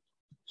profile.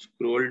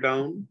 Scroll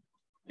down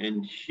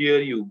and here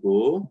you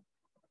go.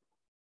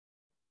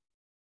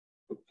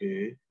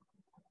 Okay.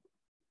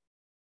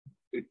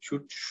 It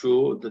should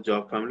show the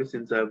job family.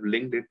 Since I've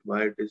linked it,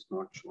 why it is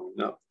not showing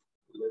up?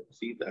 Let's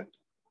see that.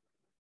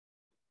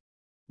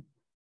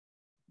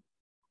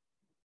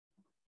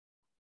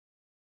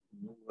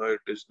 Why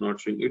it is not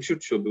showing? It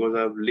should show because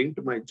I've linked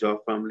my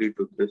job family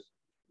to this.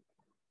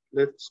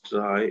 Let's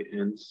try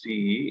and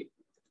see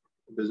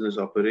business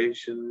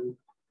operation.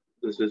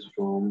 This is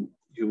from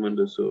human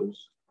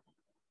resource.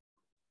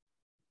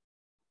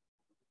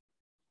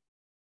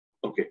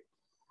 Okay.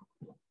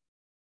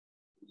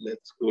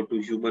 Let's go to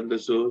human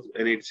resource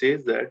and it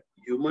says that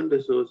human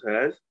resource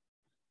has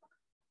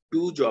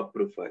two job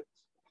profiles.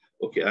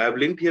 Okay, I have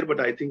linked here, but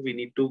I think we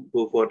need to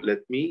go for,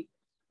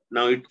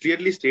 now it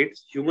clearly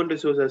states human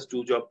resource has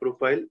two job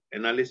profile,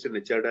 analyst and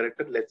HR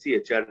director. Let's see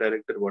HR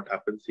director, what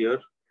happens here.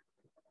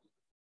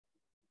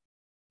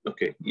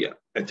 Okay, yeah,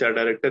 HR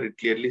director, it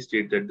clearly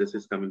states that this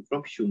is coming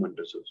from human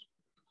resource.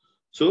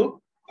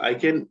 So I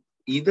can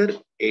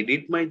either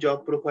edit my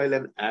job profile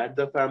and add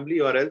the family,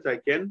 or else I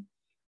can,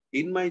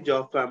 in my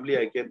job family,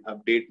 I can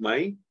update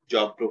my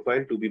job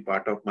profile to be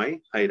part of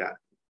my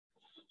hierarchy.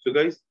 So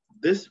guys,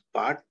 this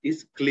part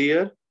is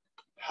clear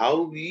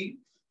how we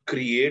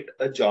create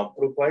a job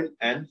profile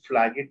and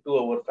flag it to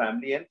our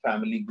family and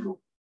family group.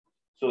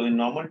 So in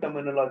normal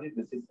terminology,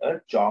 this is a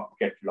job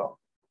catalog.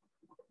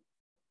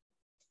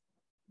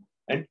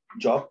 And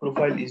job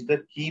profile is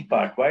the key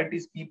part. Why it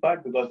is key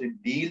part? Because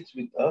it deals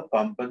with a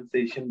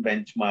compensation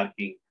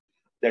benchmarking.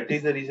 That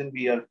is the reason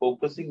we are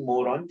focusing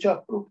more on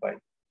job profile.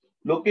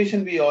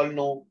 Location, we all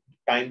know,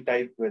 time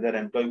type, whether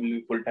employee will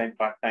be full-time,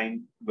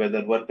 part-time,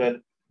 whether worker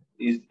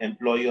is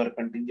employee or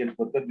contingent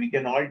worker. We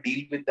can all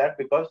deal with that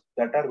because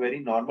that are very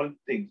normal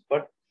things.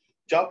 But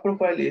job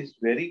profile is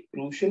very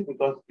crucial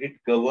because it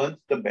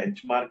governs the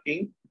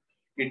benchmarking.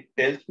 It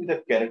tells me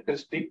the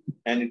characteristic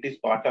and it is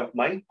part of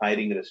my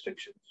hiring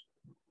restrictions.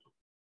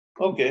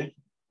 Okay,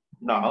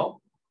 now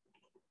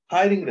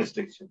hiring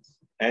restrictions.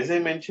 As I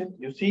mentioned,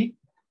 you see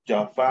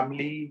job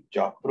family,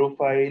 job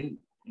profile,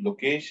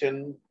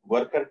 location,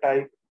 worker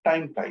type,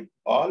 time type.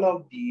 All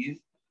of these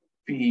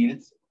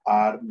fields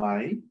are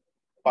my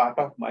part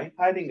of my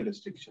hiring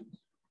restrictions.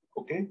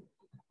 Okay,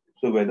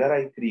 so whether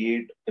I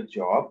create a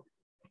job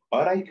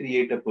or I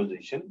create a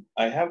position,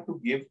 I have to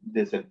give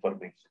this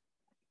information.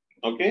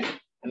 Okay,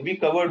 and we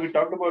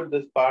talked about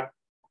this part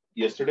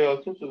yesterday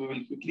also, so we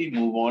will quickly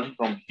move on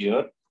from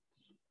here.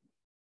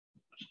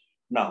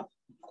 Now,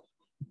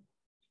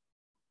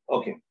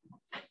 okay,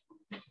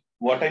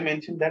 what I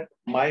mentioned that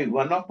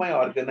one of my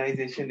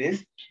organization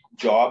is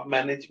job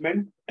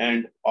management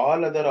and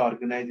all other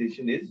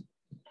organization is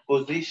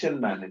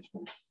position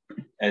management.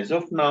 As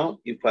of now,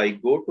 if I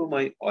go to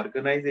my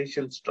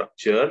organization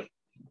structure,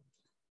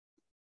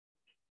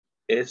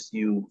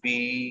 SUP:,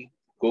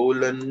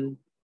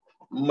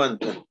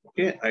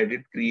 okay, I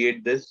did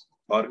create this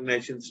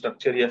organization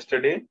structure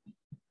yesterday.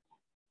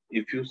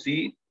 If you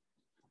see,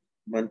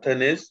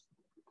 Manthan is,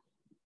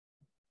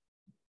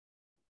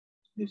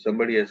 if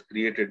somebody has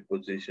created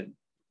position,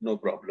 no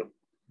problem.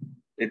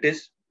 It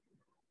is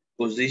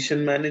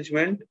position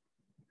management.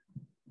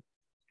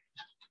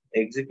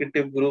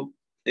 Executive group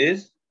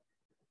is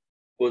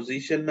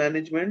position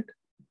management.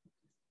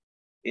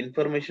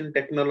 Information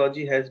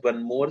technology has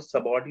one more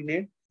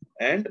subordinate,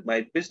 and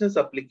my business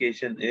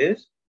application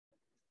is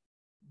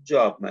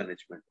job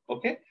management.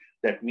 Okay,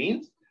 that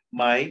means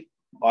my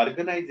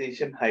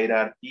organization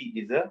hierarchy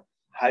is a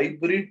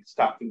hybrid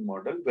staffing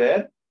model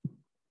where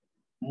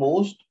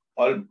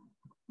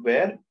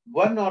where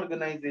one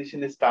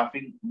organization is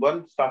staffing,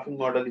 one staffing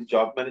model is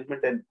job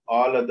management, and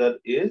all other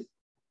is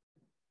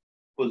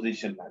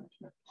position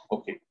management.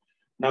 Okay,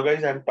 now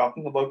guys, I'm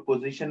talking about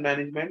position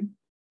management.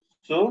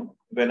 So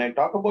when I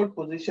talk about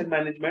position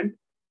management,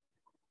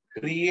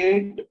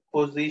 create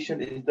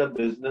position is the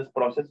business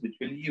process which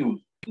we'll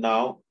use.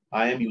 Now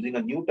I am using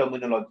a new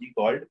terminology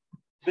called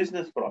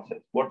business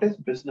process. What is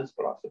business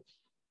process?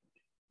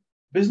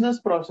 Business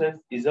process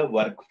is a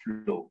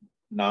workflow.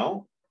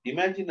 Now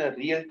imagine a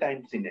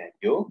real-time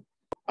scenario.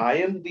 I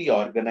am the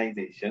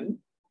organization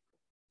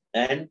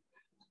and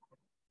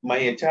my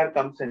HR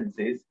comes and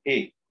says,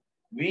 hey,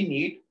 we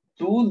need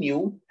 2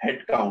 new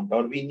headcount,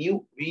 or we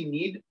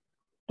need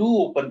 2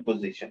 open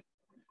position.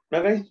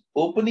 Now guys,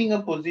 opening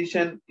a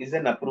position is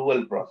an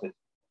approval process.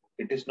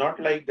 It is not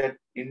like that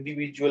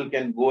individual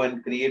can go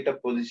and create a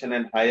position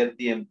and hire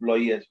the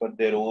employee as per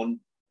their own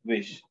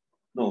wish.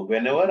 No,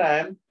 whenever I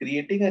am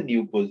creating a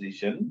new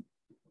position,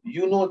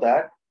 you know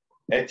that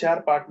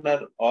HR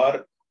partner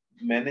or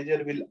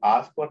manager will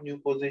ask for new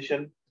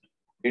position.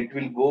 It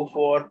will go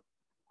for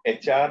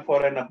HR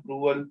for an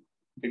approval.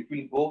 It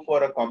will go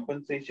for a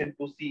compensation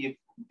to see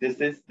if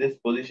this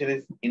position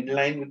is in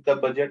line with the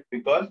budget,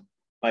 because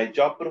my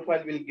job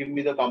profile will give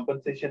me the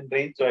compensation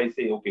range. So I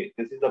say, okay,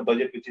 this is the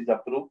budget which is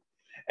approved.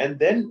 And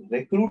then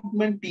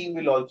recruitment team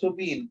will also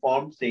be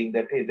informed saying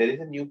that, hey, there is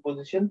a new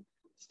position,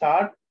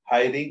 start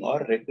hiring or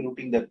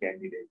recruiting the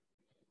candidate.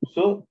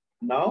 So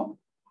now,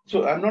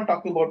 so I'm not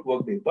talking about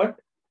Workday, but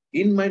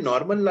in my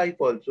normal life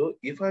also,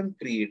 if I'm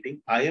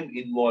creating, I am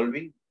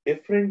involving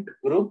different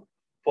group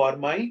for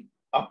my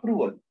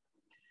approval.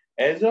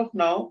 As of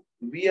now,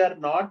 we are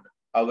not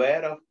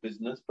aware of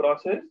business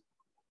process,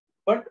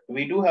 but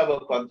we do have a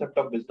concept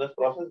of business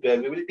process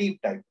where we will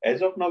deep dive.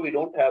 As of now, we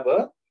don't have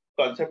a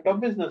concept of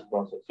business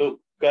process. So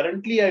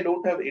currently I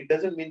don't have, it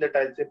doesn't mean that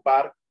I'll say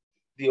park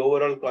the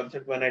overall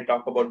concept when I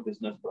talk about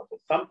business process.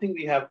 Something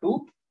we have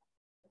to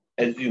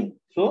assume.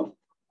 So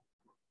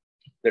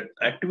that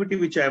activity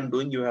which I am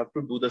doing, you have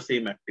to do the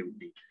same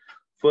activity.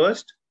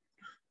 First,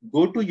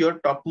 go to your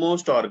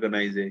topmost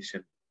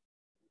organization.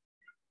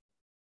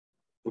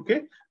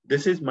 Okay,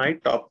 this is my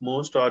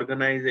topmost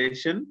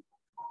organization.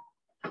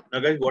 Now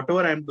guys,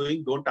 whatever I'm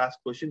doing, don't ask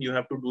question. You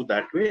have to do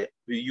that way.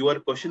 Your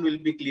question will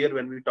be clear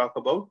when we talk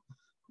about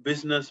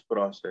business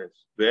process.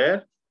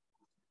 Where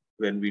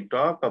when we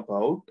talk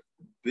about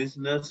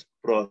business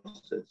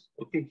process,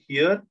 okay,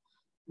 here,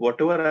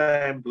 whatever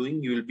I am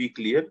doing, you will be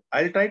clear.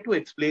 I'll try to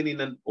explain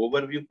in an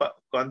overview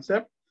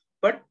concept,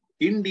 but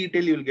in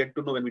detail, you will get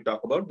to know when we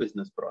talk about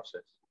business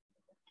process.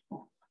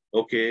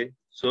 Okay,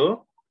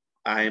 so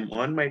I am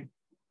on my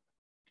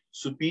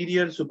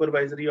superior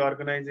supervisory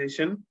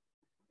organization,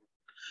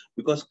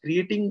 because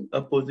creating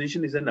a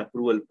position is an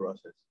approval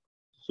process.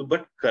 So,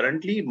 but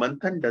currently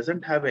Manthan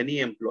doesn't have any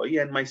employee,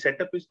 and my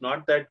setup is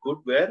not that good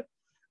where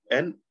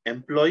an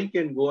employee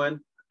can go and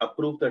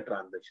approve the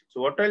transaction.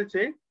 So what I'll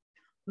say,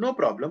 no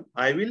problem,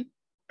 I will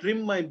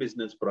trim my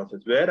business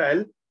process, where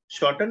I'll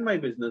shorten my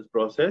business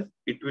process.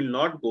 It will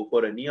not go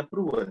for any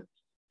approval.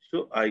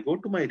 So I go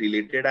to my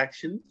related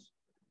actions.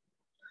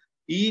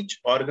 Each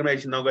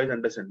organization, now guys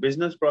understand,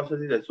 business process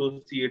is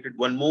associated.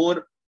 One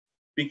more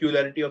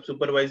peculiarity of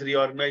supervisory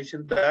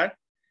organization, that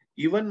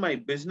even my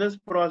business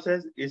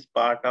process is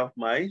part of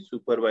my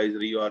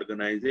supervisory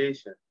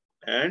organization,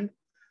 and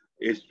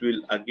it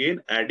will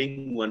again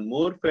adding one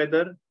more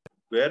feather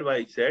where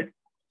I said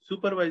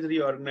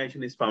supervisory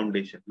organization is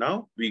foundation.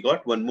 Now we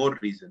got one more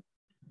reason.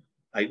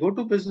 I go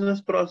to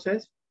business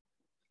process,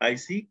 I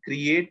see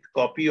create,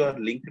 copy or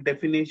link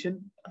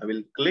definition. I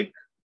will click.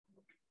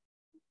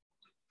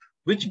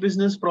 Which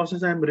business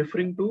process I am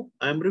referring to?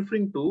 I am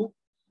referring to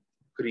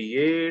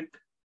create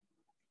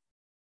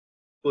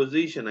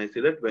position. I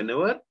say that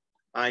whenever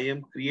I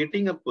am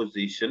creating a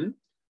position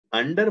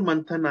under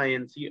Manthan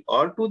INC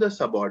or to the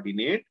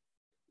subordinate,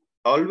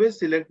 always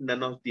select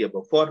none of the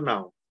above for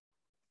now.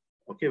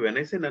 Okay, when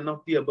I say none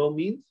of the above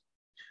means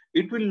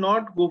it will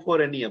not go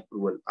for any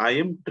approval. I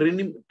am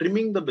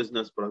trimming the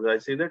business process. I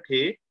say that,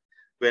 hey,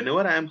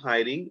 whenever I am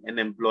hiring an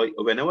employee,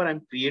 whenever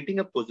I'm creating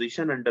a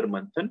position under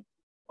Manthan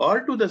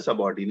or to the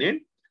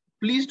subordinate,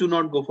 please do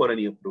not go for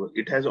any approval.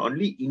 It has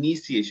only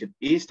initiation.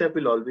 A step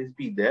will always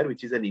be there,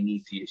 which is an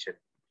initiation.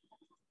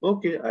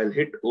 Okay, I'll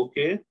hit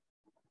OK.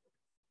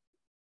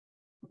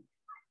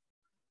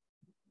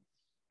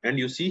 And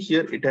you see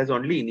here, it has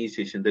only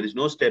initiation. There is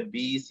no step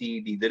B, C,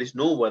 D. There is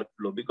no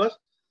workflow because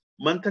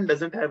month end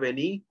doesn't have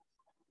any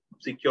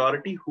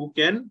security who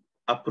can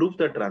approve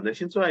the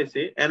transaction. So I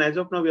say, and as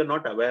of now, we are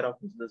not aware of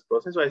business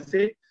process. So I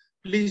say,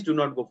 please do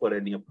not go for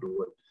any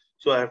approval.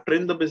 So I have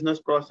trained the business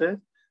process.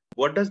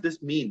 What does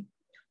this mean?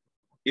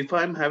 If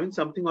I'm having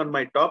something on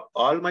my top,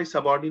 all my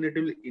subordinate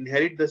will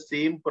inherit the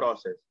same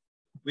process.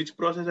 Which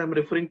process I'm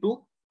referring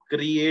to?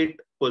 Create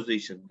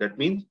position. That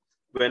means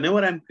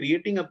whenever I'm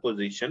creating a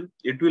position,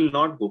 it will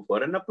not go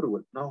for an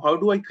approval. Now, how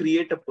do I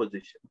create a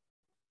position?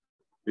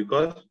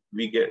 Because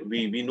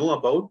we know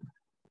about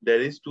there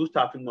is two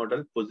staffing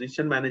model,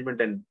 position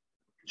management and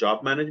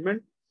job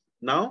management.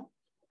 Now,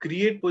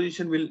 create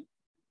position will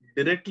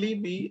directly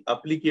be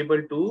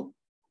applicable to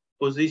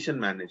position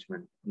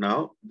management.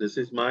 Now, this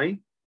is my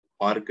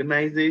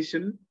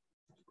organization,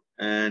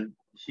 and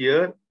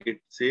here it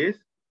says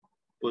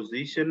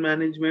position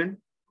management,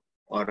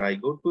 or I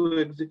go to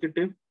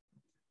executive.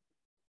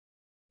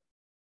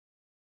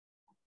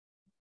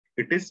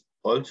 It is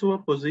also a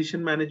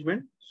position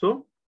management.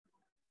 So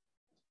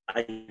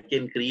I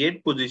can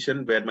create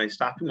position where my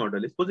staffing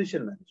model is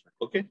position management.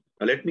 Okay,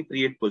 now let me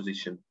create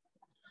position.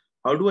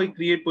 How do I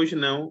create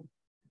position now?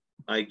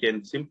 I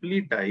can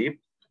simply type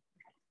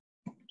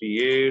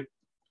create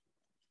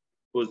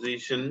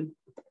position.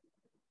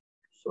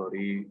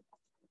 Sorry.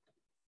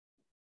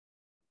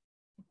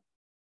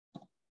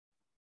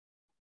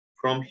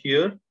 From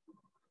here,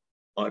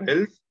 or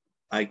else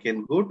I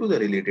can go to the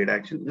related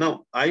action.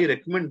 Now, I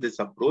recommend this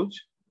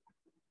approach.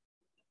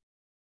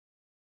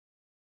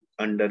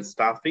 Under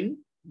staffing,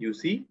 you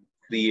see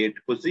create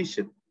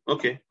position.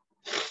 Okay.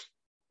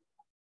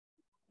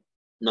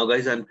 Now,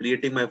 guys, I'm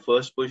creating my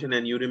first position,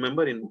 and you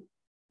remember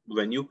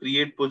when you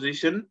create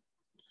position,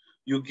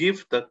 you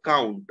give the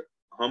count.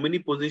 How many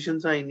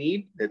positions I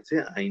need? Let's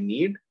say I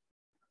need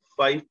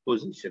 5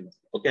 positions.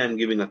 Okay, I'm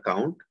giving a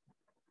count.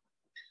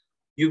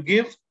 You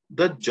give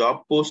the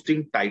job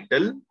posting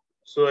title.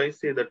 So I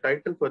say the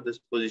title for this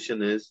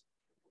position is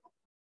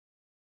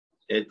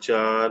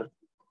HR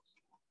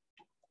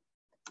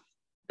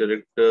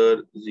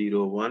Director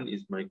 01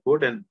 is my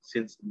code. And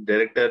since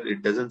director,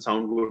 it doesn't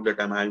sound good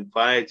that I'm having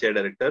 5 HR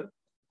director,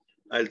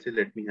 I'll say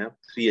let me have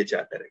 3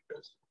 HR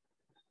directors.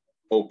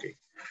 Okay.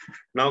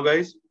 Now,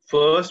 guys,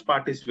 first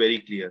part is very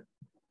clear.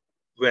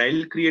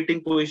 While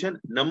creating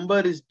position, number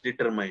is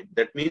determined.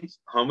 That means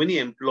how many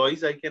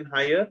employees I can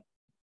hire?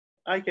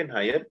 I can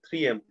hire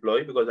 3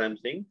 employees because I'm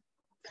saying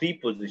 3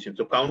 positions.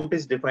 So count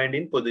is defined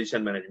in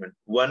position management.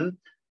 One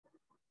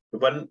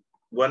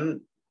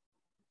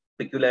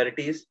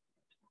peculiarity is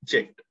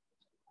checked.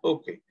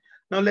 Okay.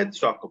 Now let's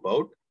talk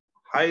about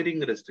hiring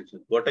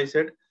restrictions. What I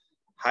said,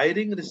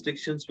 hiring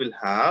restrictions will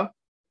have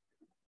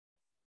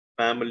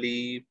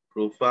family,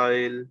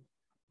 profile.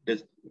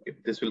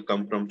 This will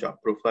come from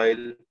job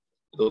profile,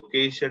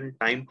 location,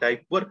 time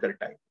type, worker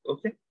type.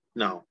 Okay.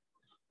 Now,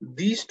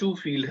 these 2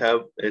 fields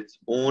have its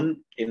own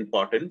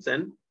importance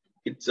and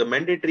it's a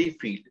mandatory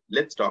field.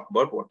 Let's talk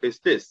about what is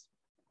this.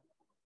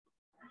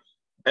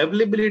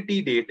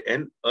 Availability date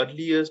and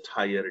earliest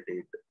hire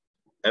date.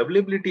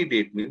 Availability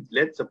date means,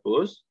 let's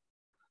suppose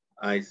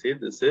I say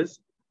this is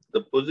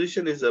the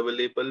position is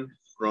available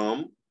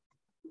from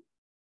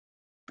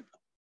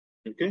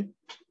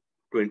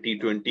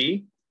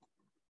 2020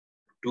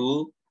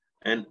 to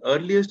and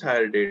earliest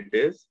hire date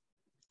is.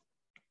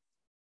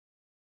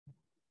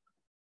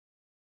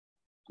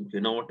 Okay,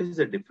 now what is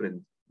the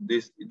difference?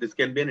 This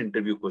can be an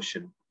interview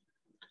question.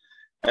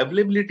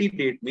 Availability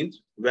date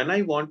means when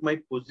I want my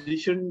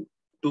position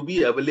to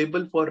be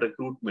available for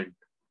recruitment.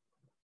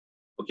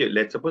 Okay,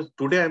 let's suppose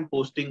today I'm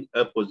posting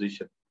a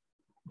position.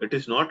 It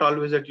is not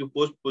always that you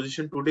post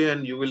position today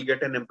and you will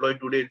get an employee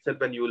today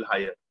itself and you will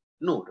hire.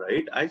 No,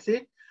 right? I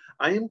say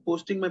I am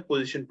posting my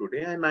position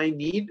today and I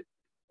need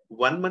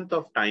 1 month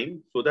of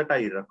time so that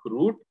I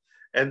recruit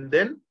and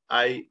then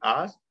I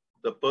ask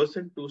the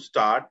person to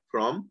start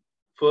from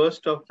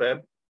 1st of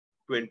Feb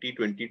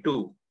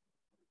 2022.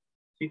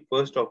 See,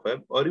 1st of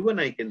Feb, or even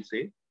I can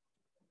say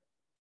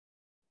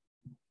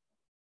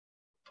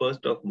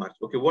 1st of March.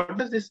 Okay, what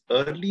does this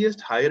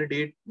earliest hire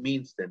date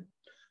means then?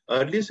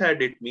 Earliest hire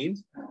date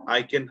means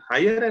I can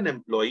hire an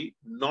employee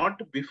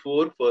not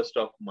before 1st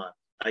of March.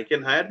 I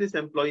can hire this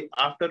employee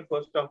after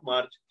 1st of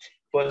March,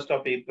 1st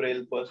of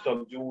April, 1st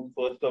of June,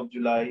 1st of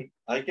July.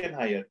 I can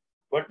hire,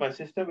 but my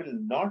system will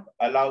not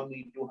allow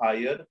me to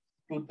hire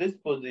to this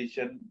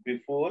position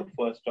before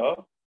 1st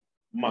of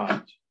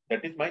March.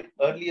 That is my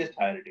earliest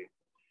hire date.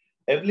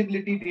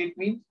 Availability date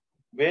means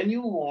when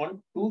you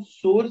want to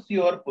source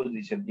your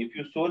position. If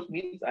you source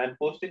means I'm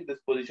posting this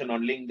position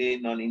on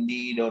LinkedIn, on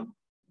Indeed, on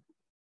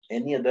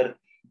any other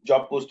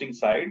job posting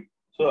site.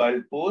 So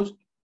I'll post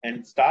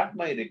and start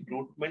my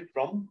recruitment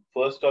from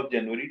 1st of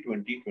January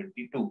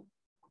 2022.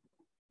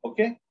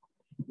 Okay.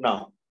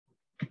 Now,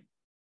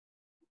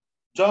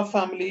 job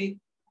family.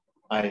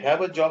 I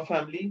have a job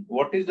family.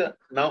 What is the,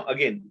 now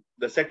again,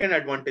 the second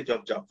advantage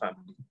of job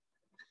family.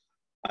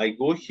 I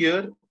go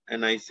here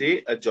and I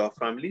say a job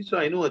family. So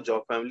I know a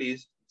job family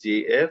is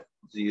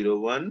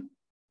JF01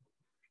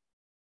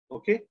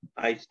 Okay,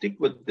 I stick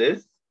with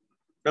this.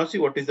 Now see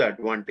what is the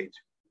advantage.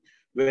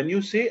 When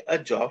you say a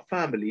job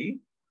family,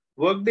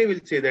 Workday will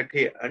say that,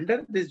 hey,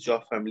 under this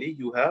job family,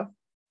 you have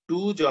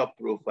 2 job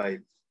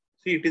profiles.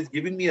 See, it is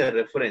giving me a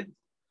reference.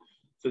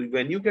 So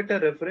when you get a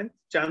reference,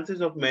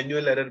 chances of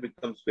manual error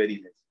becomes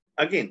very less.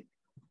 Again,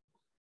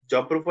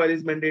 job profile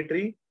is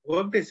mandatory.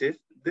 Workday says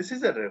this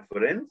is a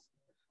reference,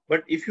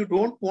 but if you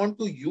don't want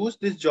to use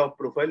this job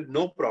profile,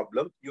 no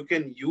problem. You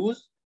can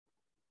use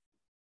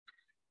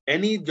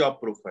any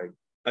job profile.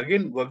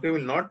 Again, Workday will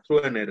not throw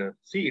an error.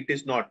 See, it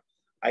is not.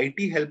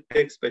 IT help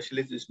desk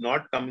specialist is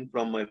not coming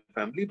from my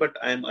family, but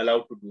I am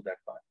allowed to do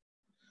that part.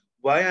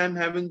 Why I am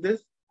having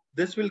this?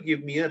 This will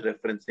give me a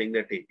reference saying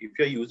that, hey, if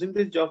you're using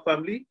this job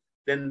family,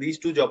 then these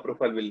 2 job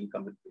profile will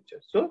come in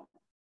picture. So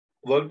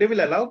Workday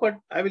will allow, but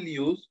I will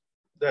use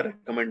the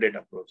recommended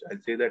approach.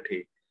 I'll say that,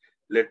 hey,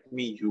 let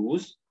me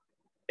use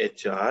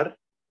HR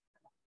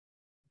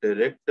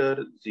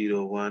Director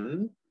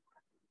 01.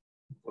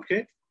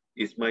 Okay,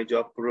 is my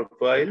job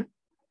profile.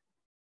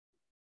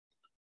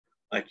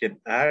 I can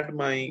add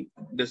my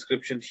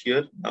description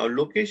here. Now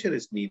location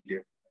is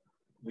needed.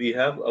 We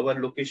have our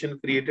location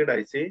created.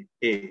 I say,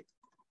 hey,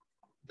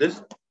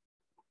 this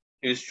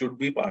should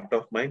be part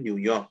of my New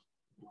York.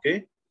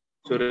 Okay.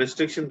 So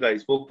restriction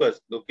guys,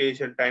 focus,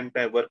 location, time,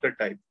 worker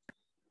type.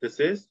 This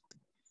is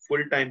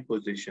full-time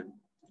position.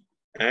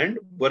 And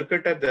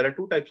worker type, there are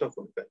 2 types of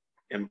worker,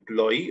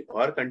 employee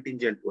or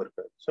contingent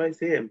worker. So I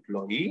say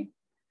employee.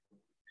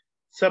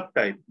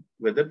 Subtype,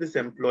 whether this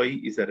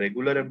employee is a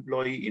regular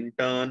employee,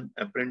 intern,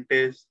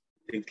 apprentice,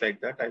 things like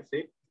that, I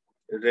say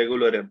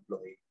regular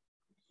employee.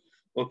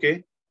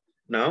 Okay.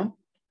 Now,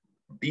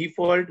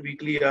 default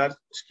weekly hours,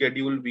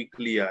 scheduled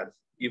weekly hours.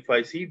 If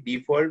I see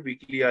default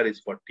weekly hour is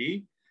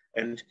 40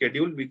 and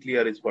scheduled weekly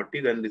hour is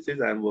 40, then this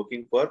is I am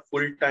working for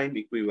full-time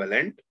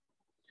equivalent.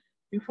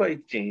 If I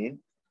change,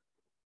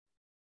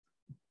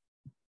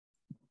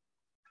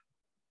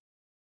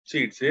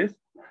 see it says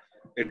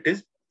it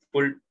is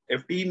full.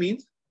 FTE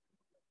means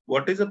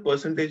what is the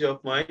percentage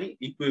of my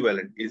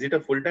equivalent? Is it a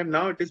full-time?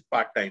 Now it is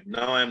part-time.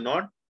 Now I am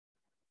not,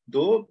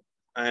 though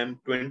I am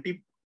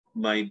 20,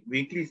 my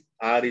weekly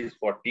hour is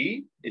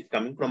 40, it's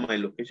coming from my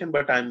location,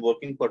 but I'm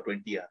working for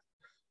 20 hours.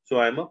 So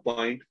I'm a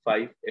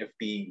 0.5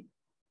 FTE.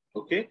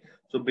 Okay.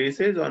 So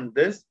basis on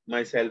this,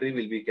 my salary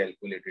will be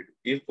calculated.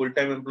 If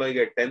full-time employee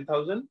get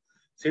 10,000,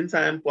 since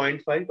I am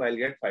 0.5, I'll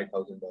get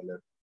 $5,000.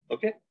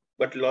 Okay.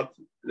 But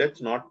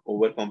let's not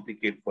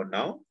overcomplicate for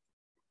now.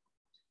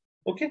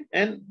 Okay,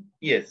 and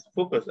yes,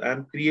 focus.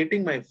 I'm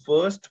creating my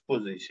first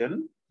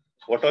position.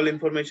 What all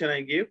information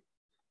I give?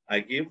 I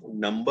give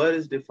number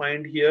is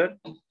defined here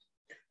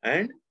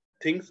and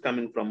things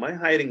coming from my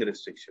hiring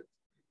restriction.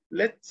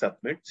 Let's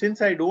submit.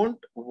 Since I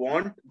don't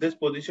want this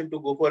position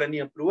to go for any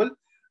approval,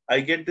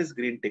 I get this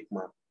green tick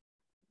mark.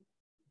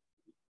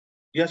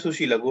 Yeah,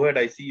 Sushila, go ahead.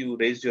 I see you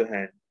raised your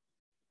hand.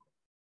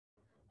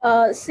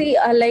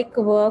 Like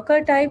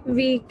worker type,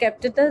 we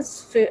kept it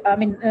as,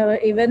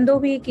 even though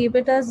we keep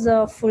it as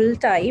full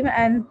time,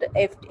 and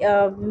if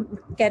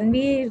can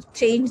we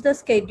change the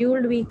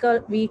scheduled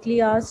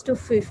weekly hours to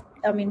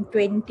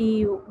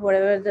 20,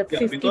 whatever the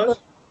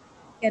 50%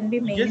 can be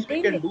maintained? Yes,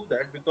 we can do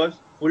that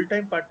because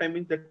full-time part-time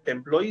means that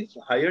employee is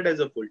hired as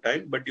a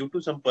full-time, but due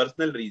to some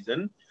personal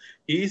reason,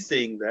 he is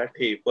saying that,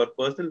 hey, for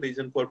personal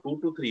reason, for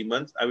 2 to 3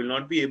 months, I will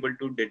not be able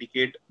to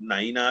dedicate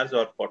 9 hours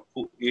or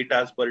 8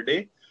 hours per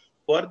day.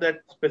 For that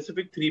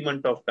specific 3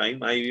 month of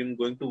time, I am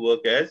going to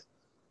work as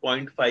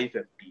 0.5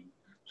 FT.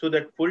 So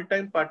that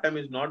full-time part-time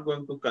is not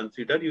going to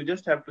consider. You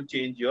just have to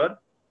change your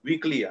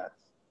weekly hours.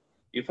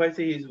 If I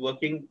say he's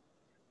working,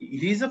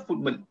 he's a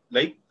footman,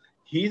 like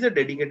he's a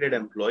dedicated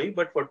employee,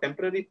 but for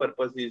temporary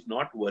purpose, he is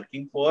not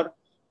working for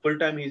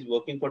full-time. He's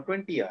working for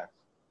 20 hours.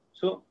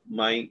 So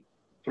my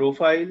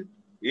profile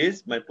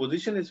is, my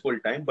position is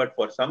full-time, but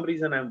for some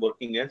reason I'm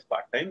working as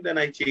part-time. Then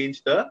I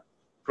change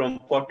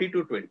from 40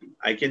 to 20.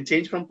 I can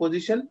change from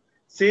position.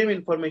 Same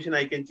information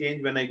I can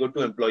change when I go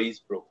to employee's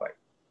profile.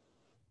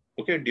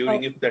 Okay,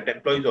 during if that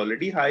employee is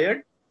already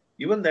hired,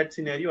 even that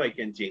scenario, I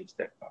can change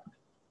that part.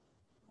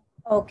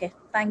 Okay,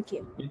 thank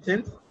you. Makes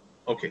sense?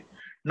 Okay.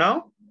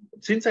 Now,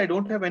 since I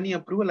don't have any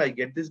approval, I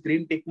get this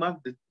green tick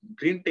mark. The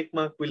green tick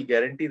mark will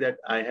guarantee that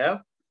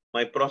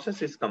my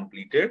process is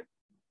completed.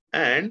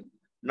 And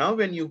now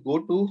when you go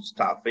to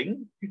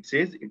staffing, it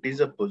says it is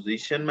a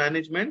position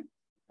management.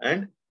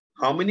 And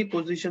how many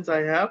positions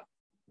I have?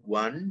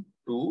 1,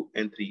 2,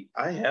 and 3.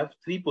 I have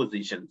 3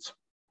 positions.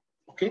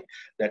 Okay.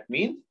 That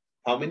means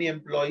how many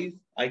employees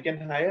I can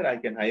hire? I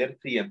can hire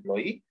 3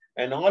 employees.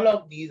 And all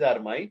of these are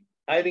my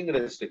hiring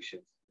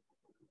restrictions.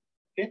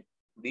 Okay.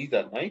 These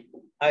are my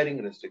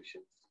hiring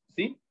restrictions.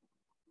 See?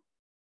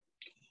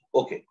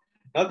 Okay.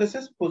 Now this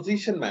is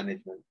position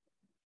management.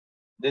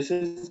 This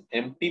is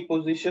empty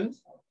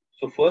positions.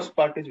 So first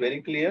part is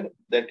very clear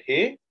that,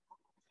 hey,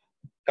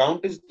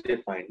 count is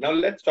defined. Now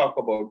let's talk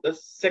about the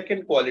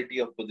second quality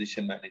of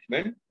position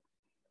management.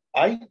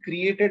 I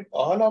created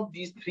all of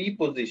these 3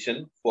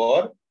 positions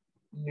for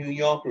New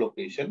York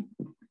location.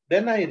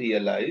 Then I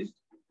realized,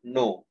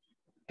 no,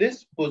 this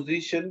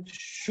position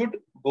should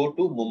go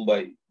to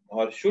Mumbai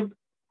or should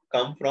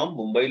come from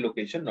Mumbai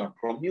location, not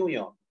from New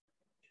York.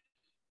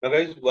 Now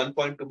guys, one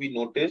point to be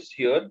noticed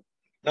here.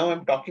 Now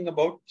I'm talking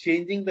about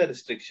changing the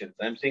restrictions.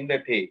 I'm saying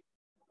that, hey,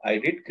 I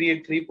did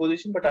create 3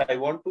 positions, but I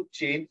want to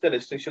change the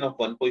restriction of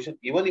 1 position.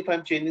 Even if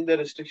I'm changing the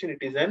restriction,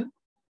 it is an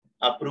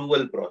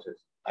approval process.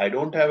 I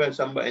don't have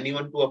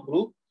anyone to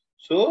approve.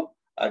 So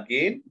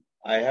again,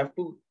 I have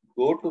to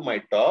go to my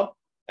top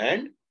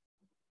and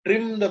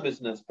trim the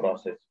business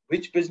process.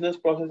 Which business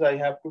process I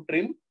have to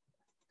trim?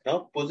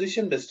 Now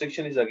position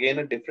restriction is again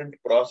a different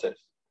process.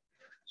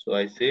 So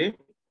I say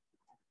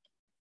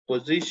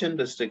position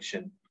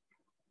restriction,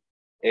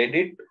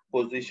 edit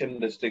position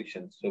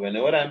restriction. So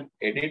whenever I'm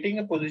editing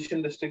a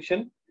position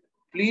restriction,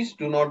 please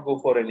do not go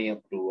for any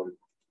approval.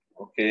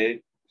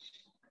 Okay.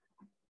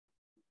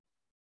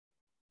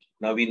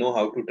 Now we know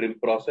how to trim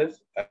process.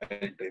 I'll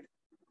trim.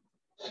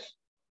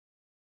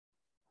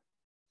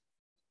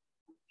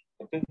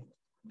 Okay,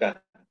 done.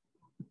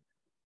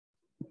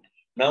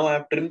 Now I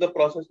have trimmed the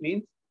process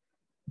means,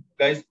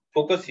 guys,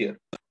 focus here.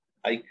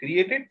 I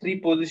created 3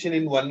 positions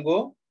in one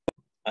go.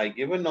 I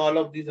given all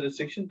of these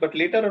restrictions, but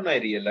later on I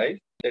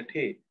realized that,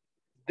 hey,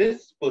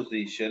 this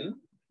position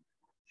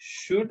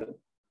should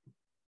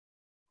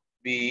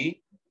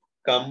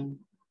come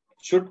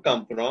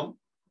from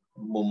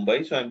Mumbai.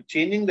 So I'm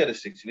changing the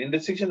restriction. In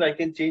restrictions, I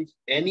can change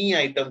any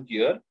item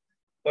here,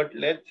 but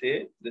let's say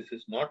this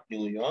is not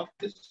New York,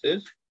 this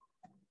is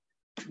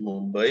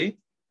Mumbai.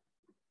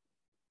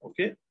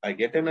 Okay, I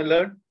get an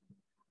alert.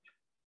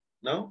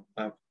 Now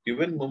I've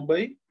given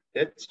Mumbai.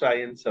 Let's try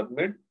and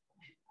submit.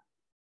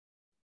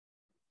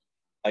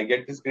 I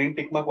get this green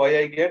tick mark. Why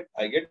I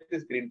get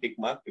this green tick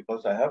mark?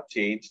 Because I have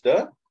changed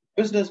the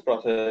business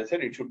process. I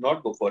said it should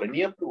not go for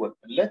any approval.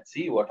 Let's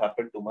see what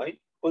happened to my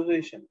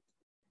position.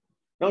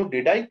 Now,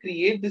 did I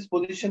create this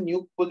position,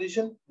 new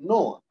position?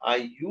 No,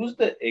 I used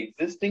the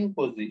existing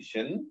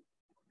position.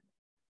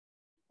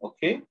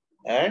 Okay,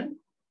 and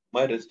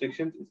my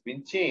restrictions has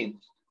been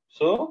changed.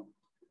 So,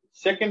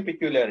 second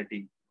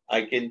peculiarity,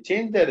 I can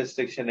change the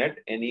restriction at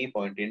any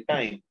point in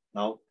time.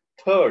 Now,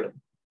 third,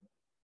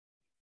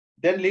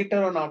 then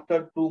later on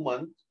after 2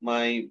 months,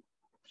 my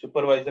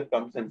supervisor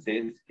comes and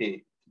says,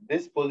 hey,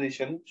 this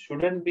position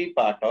shouldn't be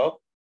part of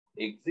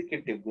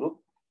executive group.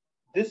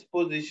 This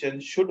position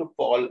should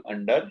fall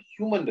under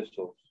human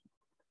resource,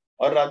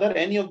 or rather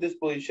any of this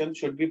position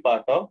should be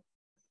part of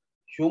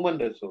human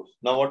resource.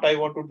 Now what I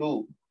want to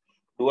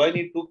do I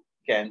need to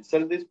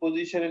cancel this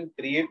position and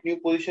create new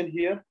position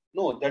here?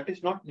 No, that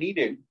is not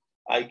needed.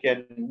 I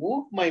can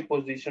move my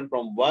position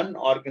from one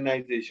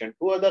organization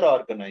to other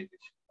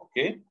organization.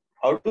 Okay,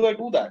 how do I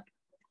do that?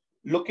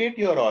 Locate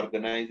your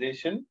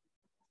organization,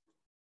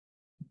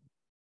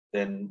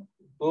 then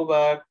go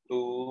back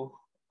to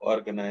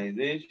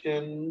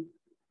organization.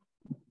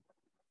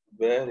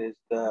 Where is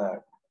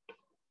that?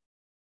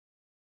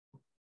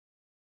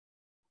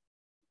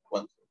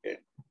 Once again,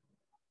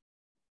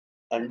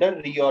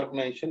 under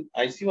reorganization,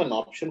 I see one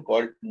option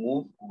called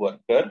move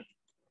worker.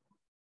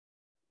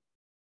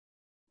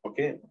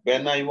 Okay,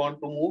 when I want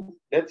to move,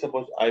 let's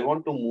suppose I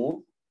want to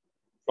move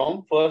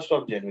from 1st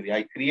of January.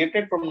 I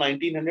created from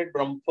 1900,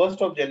 from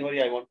 1st of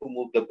January, I want to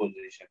move the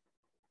position.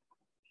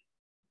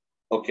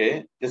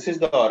 Okay, this is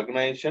the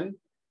organization.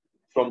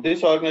 From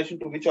this organization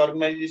to which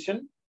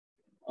organization?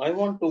 I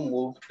want to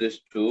move this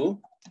to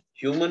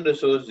Human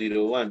Resource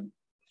 01.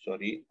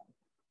 Sorry.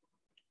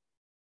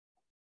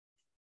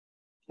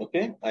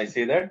 Okay, I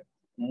say that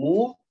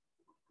move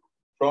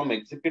from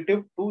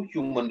executive to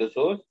human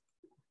resource.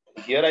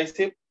 Here I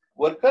say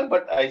worker,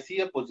 but I see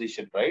a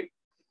position, right?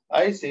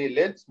 I say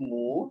let's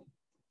move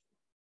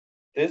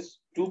this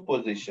to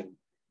position.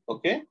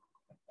 Okay,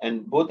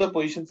 and both the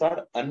positions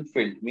are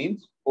unfilled,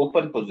 means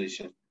open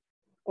position.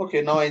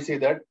 Okay, now I say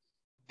that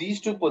these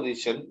 2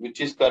 positions, which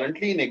is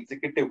currently in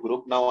executive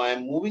group, now I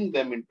am moving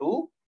them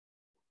into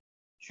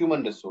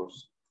human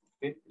resource.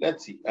 Okay,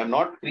 let's see. I'm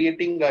not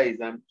creating, guys.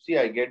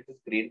 I get this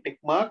green tick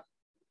mark.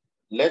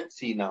 Let's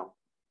see now.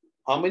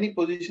 How many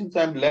positions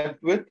I'm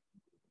left with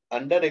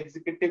under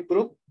executive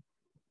group?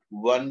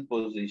 1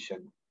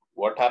 position.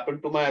 What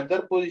happened to my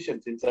other position?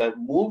 Since I've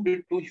moved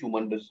it to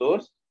human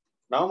resource,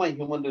 now my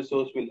human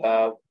resource will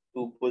have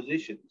 2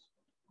 positions.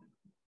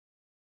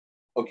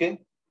 Okay.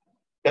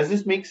 Does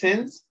this make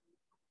sense?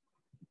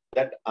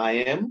 That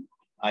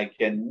I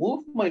can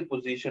move my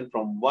position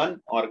from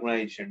one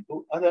organization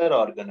to other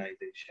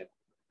organization.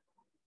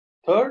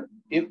 Third,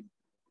 if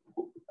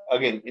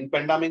again in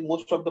pandemic,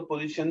 most of the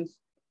positions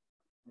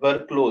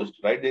were closed,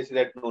 right? They say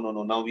that no,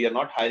 now we are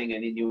not hiring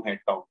any new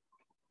headcount.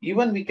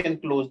 Even we can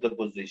close the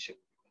position.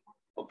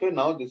 Okay,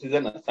 now this is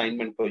an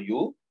assignment for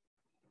you.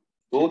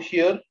 Go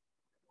here,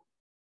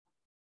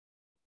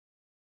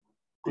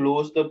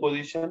 close the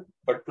position,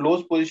 but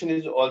close position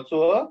is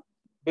also a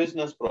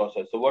business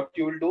process. So what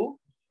you will do?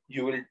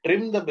 You will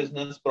trim the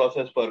business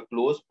process for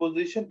close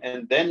position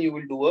and then you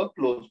will do a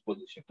close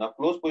position. Now,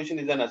 close position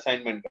is an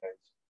assignment,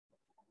 guys.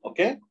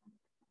 Okay.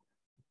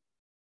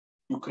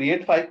 You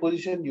create 5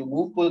 positions, you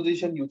move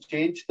position, you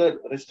change the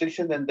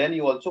restriction, and then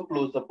you also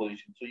close the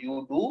position. So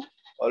you do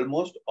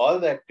almost all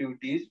the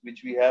activities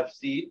which we have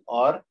seen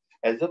or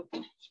as a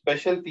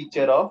special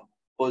feature of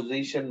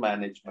position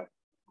management.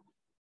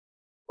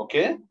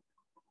 Okay.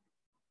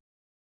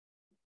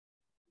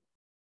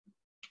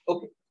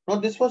 Okay. Now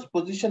this was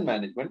position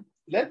management.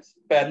 Let's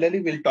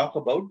parallelly we'll talk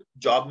about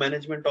job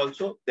management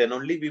also. Then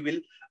only we will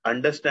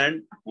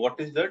understand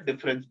what is the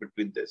difference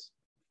between this.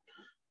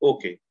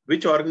 Okay,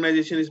 which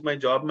organization is my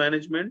job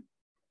management?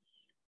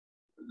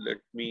 Let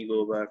me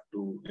go back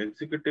to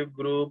executive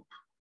group,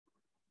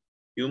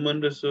 human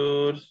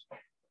resource,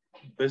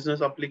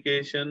 business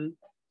application,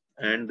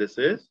 and this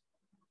is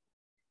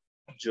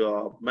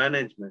job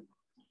management.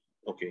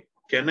 Okay,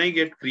 can I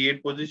get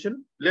create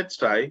position? Let's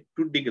try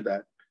to dig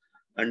that.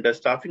 Under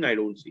staffing, I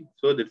don't see.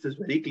 So this is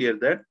very clear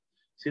that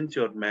since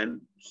your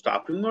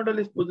staffing model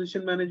is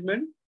position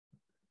management,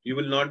 you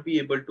will not be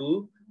able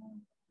to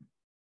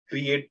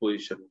create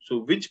position. So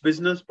which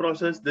business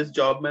process this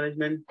job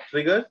management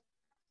triggers?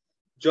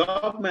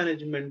 Job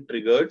management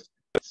triggers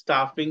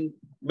staffing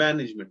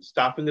management,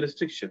 staffing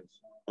restrictions.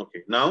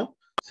 Okay, now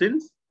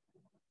since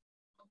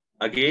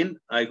again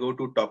I go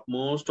to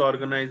topmost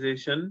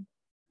organization.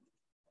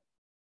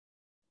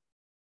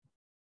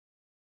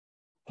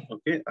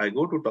 Okay, I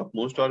go to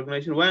topmost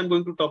organization. Why I'm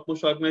going to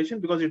topmost organization?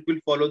 Because it will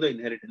follow the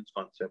inheritance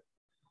concept.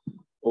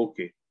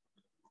 Okay.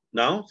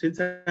 Now, since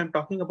I'm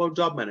talking about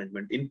job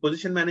management, in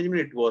position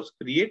management, it was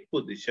create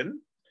position.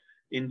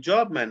 In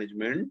job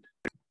management,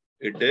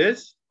 it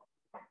is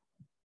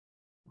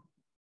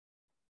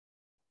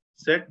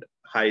set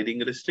hiring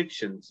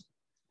restrictions.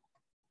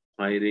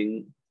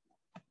 Hiring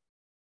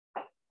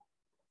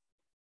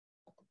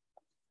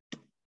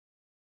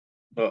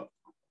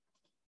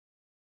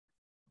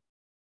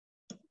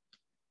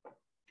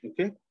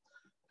okay.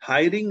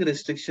 Hiring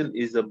restriction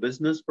is a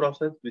business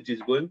process which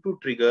is going to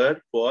trigger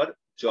for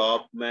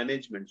job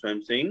management. So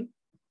I'm saying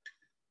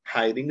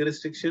hiring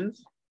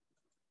restrictions.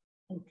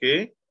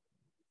 Okay.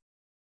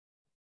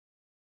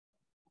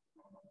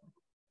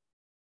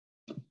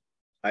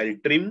 I'll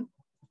trim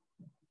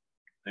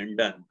and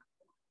done.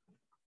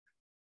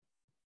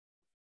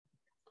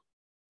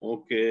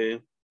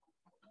 Okay.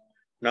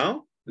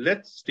 Now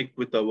let's stick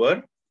with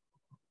our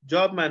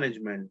job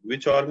management.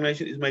 Which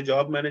organization is my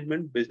job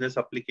management? Business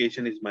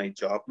application is my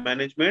job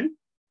management.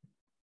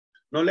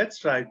 Now let's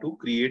try to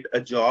create a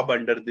job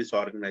under this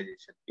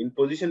organization. In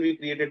position, we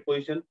created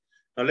position.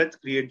 Now let's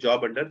create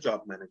job under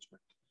job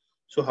management.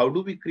 So how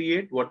do we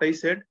create? What I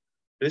said,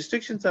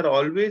 restrictions are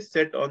always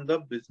set on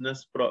the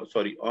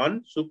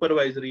on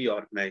supervisory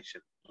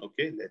organization.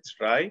 Okay, let's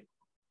try.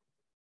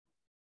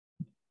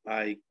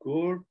 I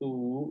go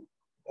to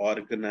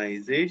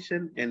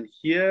organization and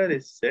here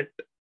is set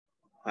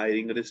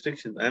hiring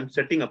restrictions. I'm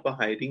setting up a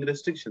hiring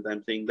restrictions.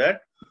 I'm saying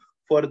that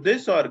for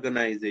this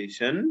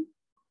organization,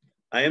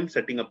 I am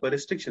setting up a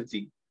restriction.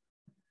 See,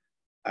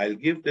 I'll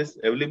give this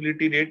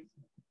availability date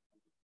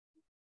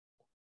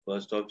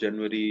 1st of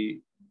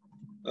January,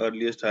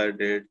 earliest hire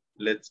date.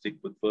 Let's stick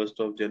with 1st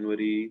of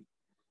January.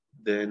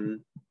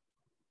 Then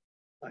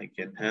I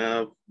can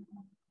have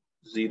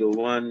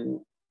 01.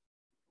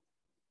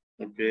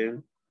 Okay,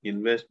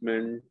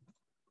 investment.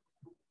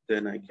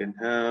 Then I can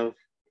have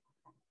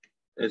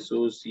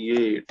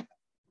associate.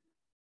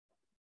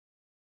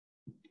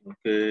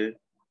 Okay,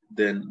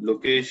 then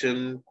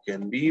location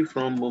can be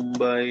from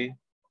Mumbai.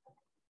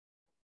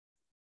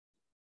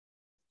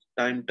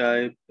 Time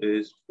type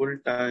is full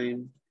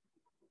time.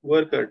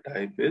 Worker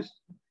type is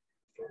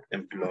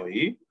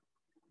employee.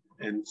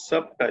 And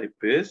subtype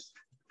is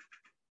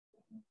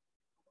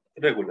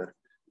regular.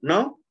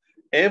 Now,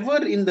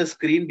 ever in the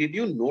screen, did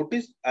you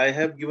notice I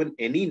have given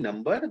any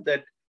number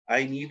that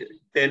I need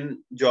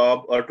 10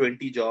 job or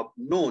 20 job?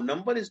 No,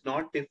 number is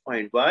not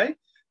defined. Why?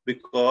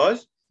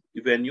 Because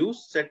when you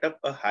set up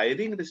a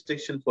hiring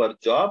restriction for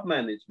job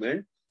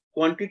management,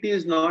 quantity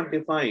is not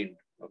defined.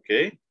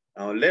 Okay.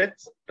 Now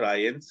let's try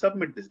and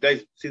submit this.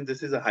 Guys, since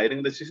this is a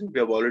hiring restriction, we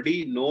have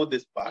already know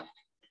this part.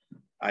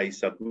 I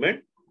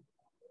submit.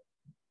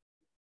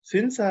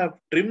 Since I have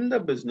trimmed the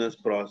business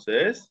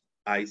process,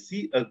 I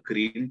see a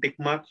green tick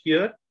mark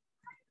here.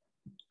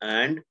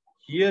 And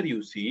here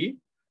you see,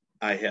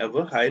 I have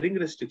a hiring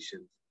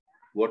restriction.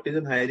 What is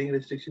a hiring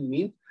restriction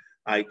mean?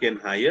 I can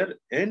hire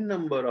n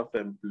number of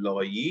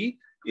employee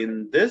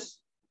in this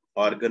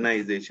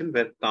organization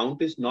where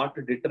count is not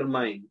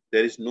determined.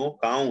 There is no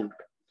count.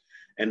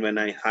 And when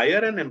I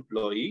hire an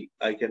employee,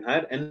 I can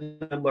hire n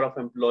number of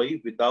employee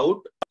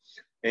without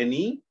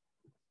any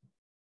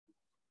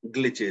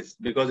glitches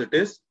because it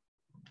is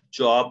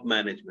job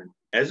management.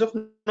 As of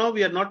now,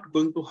 we are not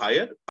going to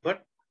hire,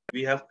 but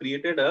we have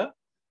created a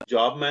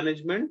job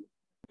management.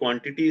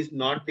 Quantity is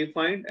not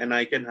defined and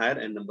I can hire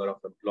a number of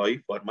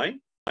employee for my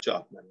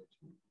job management.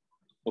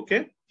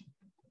 Okay.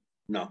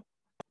 Now,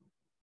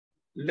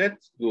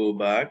 let's go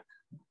back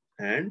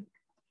and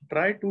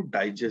try to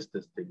digest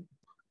this thing.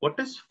 What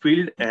is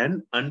filled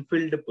and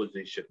unfilled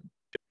position?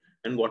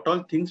 And what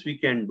all things we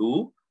can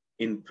do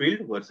in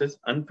filled versus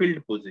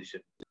unfilled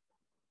position?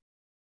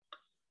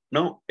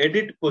 Now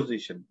edit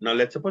position. Now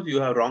let's suppose you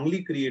have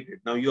wrongly created.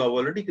 Now you have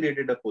already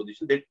created a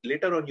position that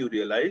later on you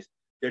realize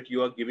that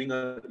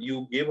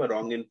you gave a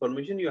wrong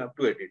information. You have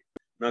to edit.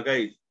 Now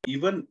guys,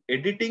 even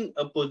editing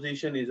a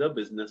position is a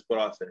business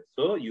process.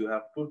 So you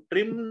have to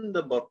trim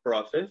the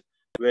process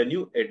when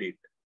you edit.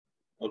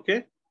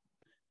 Okay.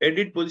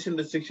 Edit position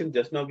restriction.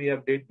 Just now we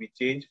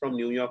changed from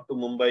New York to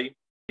Mumbai.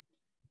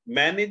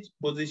 Manage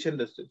position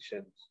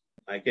restrictions.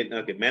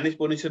 Manage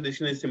position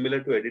restriction is similar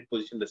to edit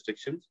position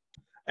restrictions.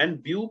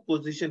 And view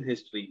position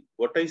history.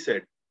 What I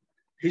said,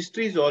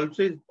 history is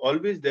also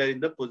always there in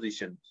the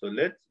position. So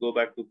let's go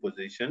back to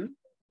position.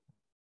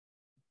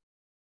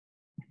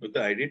 Okay,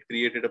 I did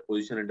created a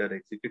position under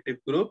executive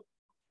group.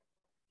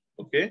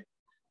 Okay,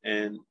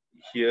 and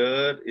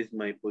here is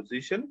my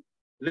position.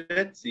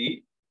 Let's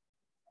see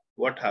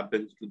what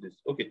happens to this.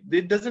 Okay,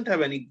 it doesn't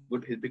have any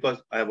good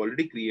because I have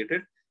already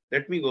created.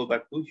 Let me go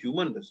back to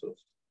human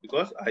resource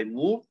because I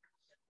moved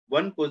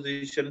two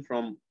position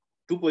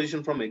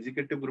from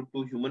executive group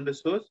to human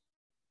resource.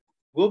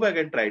 Go back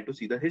and try to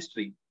see the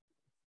history.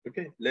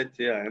 Okay, let's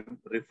say I am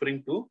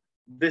referring to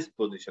this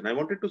position. I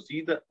wanted to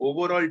see the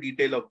overall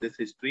detail of this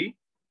history.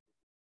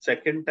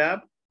 Second tab.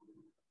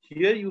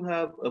 Here you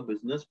have a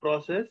business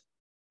process.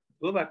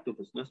 Go back to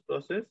business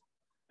process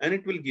and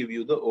it will give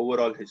you the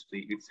overall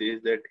history. It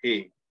says that,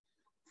 hey,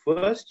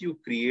 first you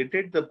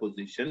created the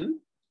position,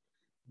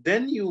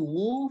 then you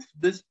move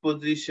this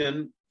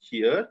position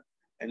here.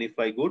 And if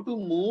I go to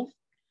move,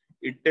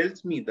 it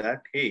tells me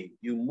that, hey,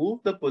 you move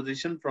the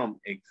position from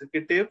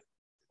executive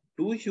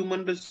to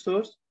human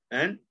resource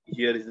and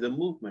here is the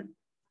movement.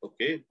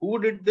 Okay, who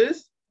did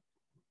this?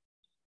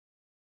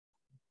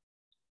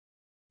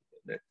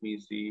 Let me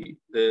see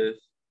this.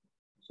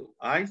 So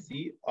I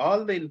see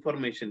all the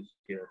information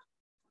here.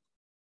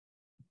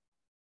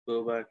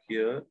 Go back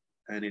here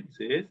and it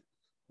says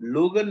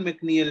Logan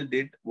McNeil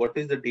did what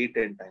is the date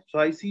and time. So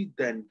I see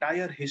the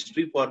entire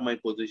history for my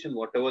position,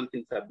 whatever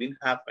things have been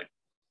happened.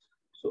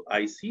 So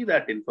I see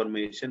that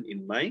information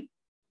in my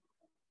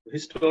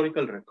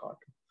historical record.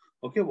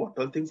 Okay, what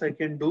all things I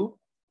can do?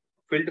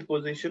 Filled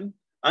position,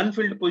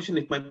 unfilled position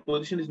if my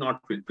position is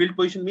not filled. Filled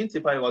position means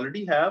if I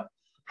already have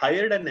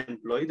hired an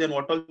employee, then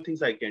what all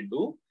things I can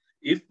do?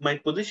 If my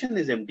position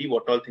is empty,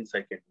 what all things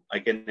I can do? I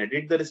can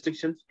edit the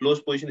restrictions.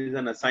 Closed position is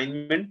an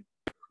assignment.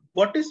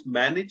 What is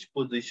manage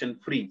position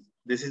freeze?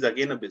 This is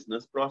again a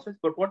business process,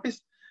 but what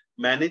is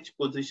manage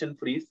position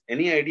freeze?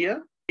 Any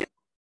idea?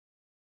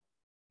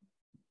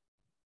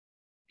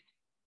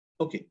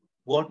 Okay,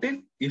 what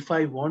if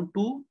I want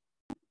to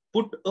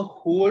put a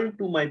hold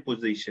to my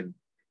position?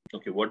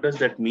 Okay, what does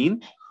that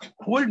mean?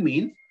 Hold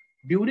means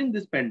during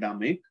this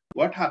pandemic,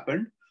 what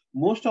happened?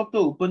 Most of the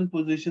open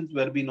positions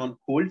were being on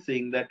hold,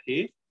 saying that,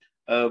 hey,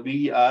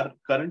 we are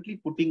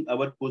currently putting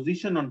our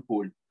position on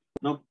hold.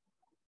 Now,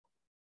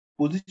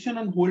 position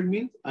on hold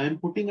means I am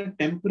putting a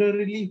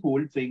temporarily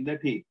hold, saying that,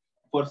 hey,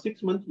 for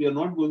 6 months, we are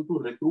not going to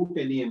recruit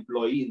any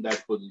employee in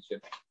that position.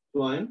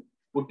 So I am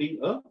putting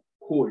a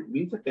hold,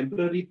 means a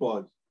temporary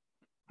pause.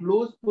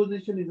 Closed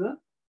position is a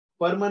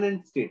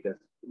permanent status.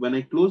 When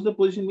I close the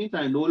position means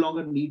I no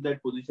longer need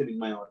that position in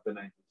my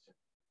organization.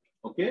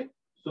 Okay.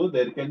 So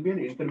there can be an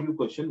interview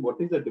question. What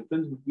is the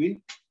difference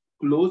between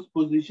closed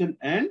position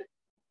and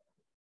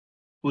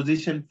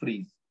position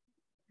freeze?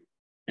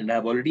 And I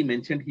have already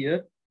mentioned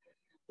here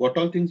what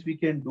all things we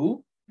can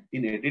do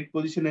in edit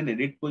position and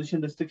edit position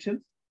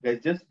restrictions.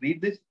 Guys, just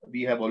read this.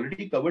 We have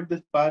already covered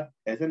this part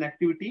as an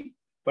activity,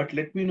 but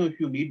let me know if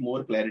you need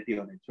more clarity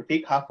on it. So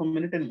take half a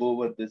minute and go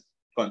over this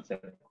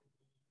concept.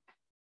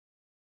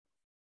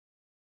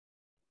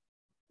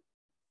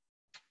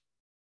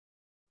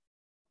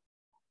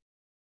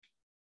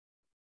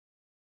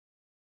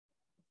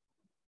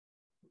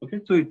 Okay,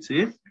 so it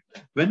says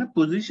when a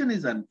position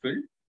is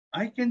unfilled,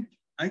 I can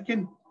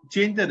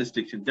change the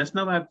restriction. Just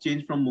now I have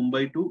changed from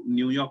Mumbai to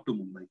New York to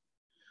Mumbai.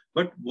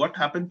 But what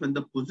happens when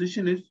the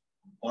position is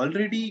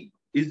already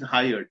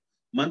hired?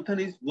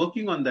 Manthan is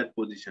working on that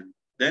position.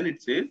 Then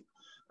it says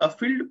a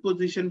filled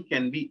position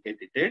can be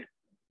edited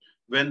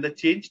when the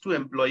change to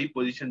employee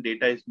position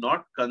data is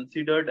not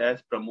considered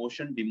as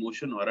promotion,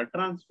 demotion, or a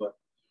transfer.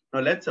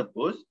 Now let's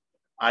suppose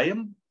I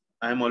am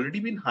already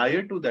been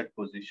hired to that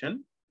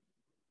position.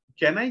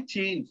 Can I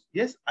change?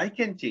 Yes, I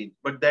can change,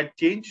 but that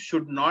change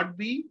should not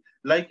be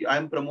like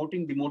I'm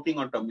promoting, demoting,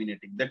 or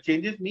terminating. That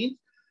changes means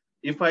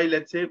if I,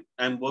 let's say,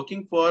 I'm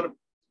working for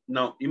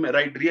now,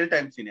 right, real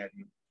time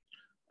scenario.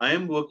 I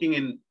am working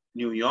in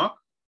New York.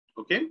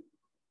 Okay.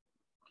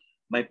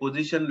 My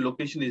position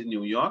location is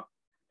New York.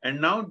 And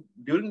now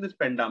during this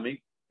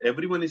pandemic,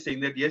 everyone is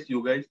saying that, yes,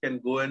 you guys can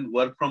go and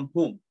work from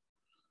home.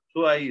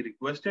 So I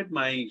requested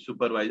my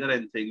supervisor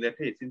and saying that,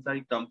 hey, since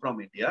I come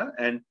from India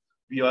and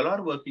we all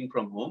are working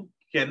from home,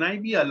 can I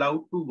be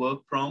allowed to work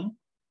from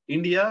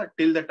India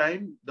till the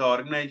time the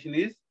organization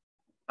is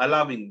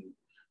allowing me?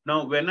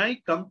 Now, when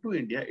I come to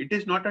India, it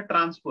is not a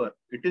transfer.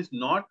 It is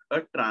not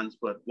a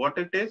transfer. What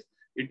it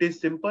is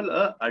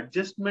simple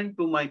adjustment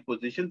to my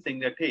position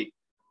saying that, hey,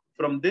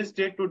 from this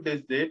date to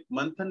this date,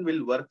 Manthan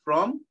will work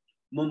from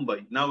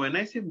Mumbai. Now, when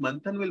I say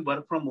Manthan will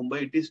work from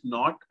Mumbai, it is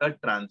not a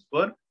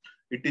transfer.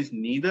 It is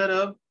neither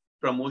a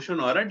promotion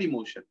or a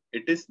demotion.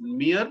 It is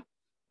mere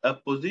a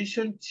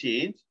position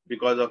change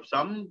because of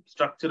some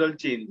structural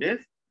changes,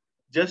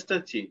 just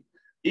a change.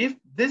 If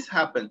this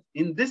happens,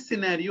 in this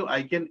scenario,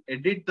 I can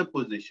edit the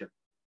position.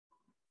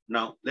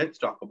 Now, let's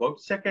talk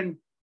about second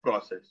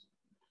process.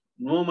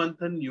 No,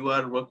 Manthan, you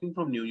are working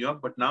from New York,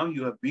 but now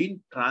you have been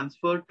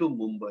transferred to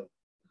Mumbai.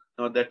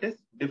 Now that is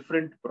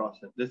different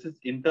process. This is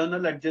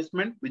internal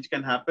adjustment which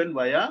can happen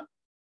via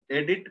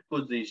edit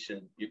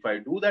position. If I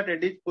do that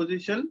edit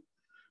position,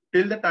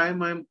 till the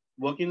time I'm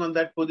working on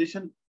that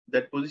position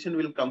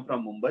will come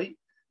from Mumbai.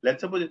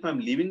 Let's suppose if I'm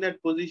leaving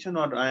that position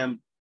or I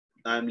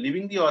am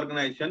leaving the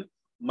organization,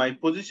 my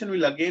position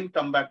will again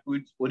come back to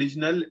its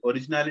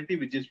originality,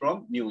 which is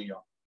from New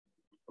York.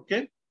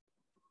 Okay.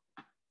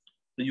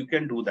 So you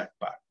can do that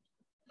part.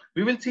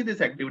 We will see this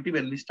activity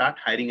when we start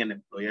hiring an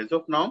employee. As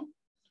of now,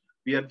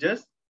 we are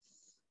just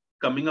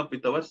coming up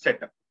with our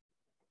setup.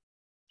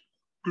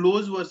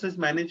 Close versus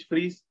manage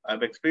freeze.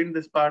 I've explained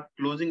this part.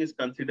 Closing is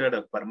considered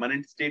a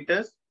permanent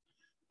status.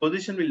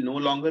 Position will no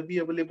longer be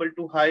available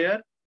to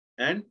hire.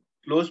 And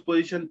close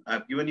position,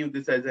 I've given you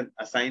this as an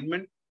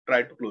assignment.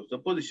 Try to close the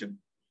position.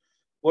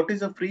 What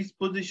is a freeze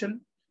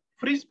position?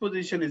 Freeze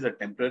position is a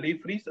temporary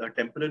freeze, a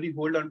temporary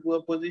hold onto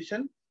a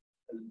position.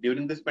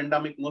 During this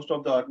pandemic, most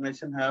of the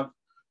organizations have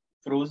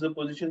froze the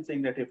position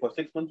saying that hey, for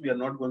 6 months, we are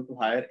not going to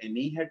hire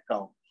any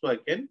headcount. So I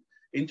can,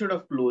 instead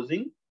of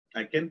closing,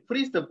 I can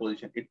freeze the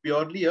position. It's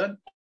purely an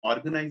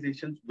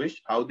organization's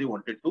wish, how they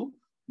wanted to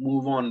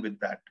move on with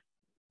that.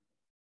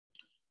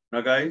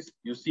 Now guys,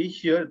 you see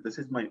here, this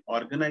is my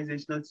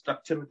organizational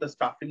structure with the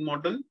staffing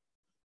model.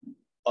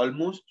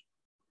 Almost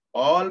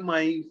all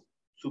my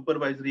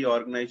supervisory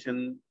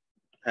organization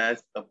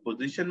has a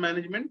position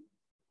management.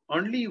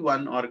 Only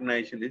one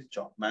organization is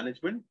job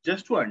management,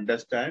 just to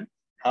understand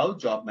how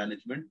job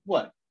management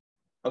works.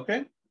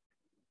 Okay.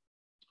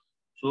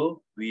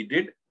 So we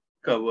did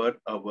cover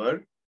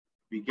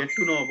we get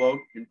to know about,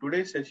 in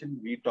today's session,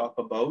 we talk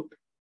about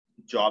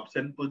jobs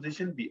and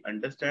position. We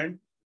understand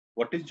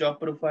what is job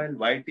profile,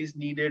 why it is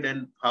needed,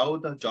 and how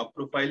the job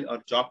profile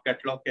or job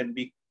catalog can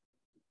be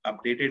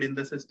updated in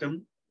the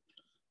system.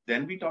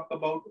 Then we talk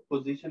about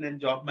position and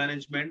job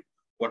management.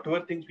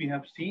 Whatever things we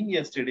have seen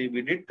yesterday,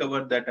 we did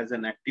cover that as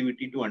an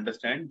activity to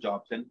understand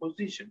jobs and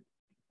position.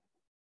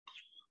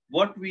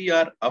 What we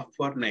are up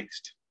for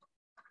next?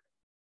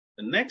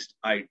 The next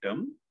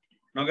item.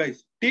 Now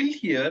guys, till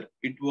here,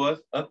 it was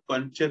a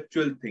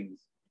conceptual things.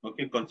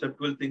 Okay,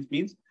 conceptual things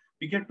means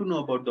we get to know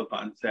about the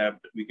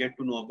concept, we get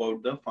to know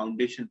about the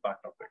foundation part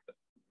of it.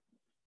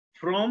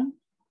 From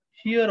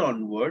here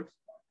onwards,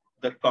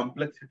 the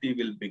complexity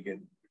will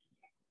begin.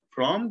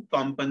 From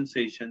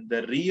compensation,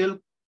 the real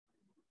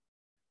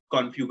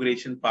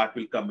configuration part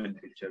will come in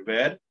picture,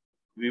 where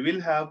we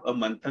will have a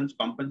Manthan's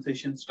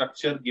compensation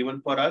structure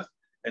given for us,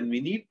 and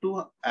we need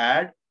to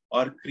add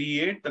or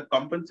create the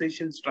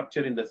compensation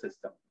structure in the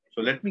system.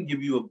 So let me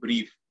give you a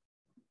brief.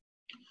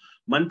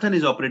 Manthan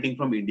is operating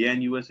from India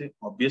and USA.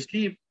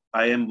 Obviously, if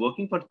I am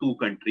working for 2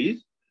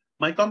 countries,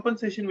 my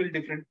compensation will be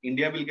different.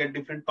 India will get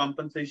different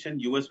compensation,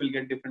 US will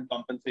get different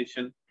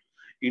compensation.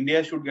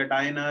 India should get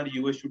INR,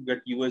 US should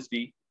get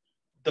USD.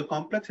 The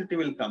complexity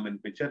will come in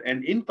picture,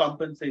 and in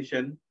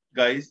compensation,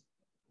 guys,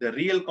 the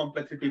real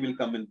complexity will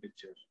come in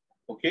picture.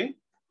 Okay,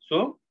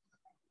 so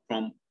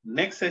from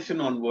next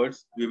session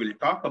onwards, we will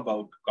talk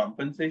about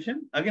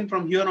compensation. Again,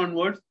 from here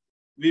onwards,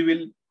 we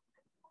will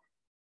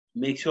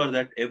make sure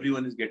that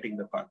everyone is getting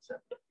the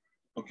concept.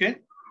 Okay,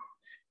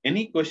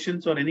 any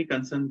questions or any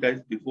concerns,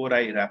 guys, before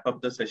I wrap up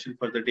the session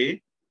for the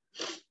day?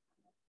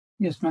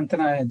 Yes,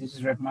 Manthan, this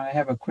is Redman. I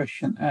have a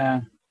question.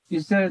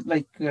 Is there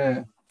like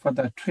for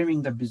the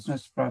trimming the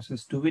business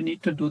process, do we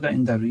need to do that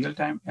in the real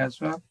time as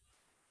well?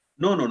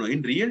 No.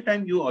 In real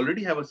time, you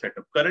already have a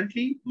setup.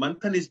 Currently,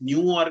 Manthan is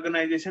new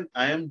organization.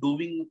 I am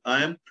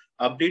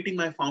updating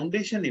my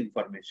foundation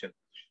information.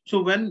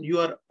 So when you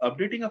are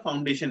updating a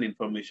foundation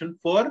information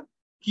for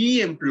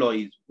key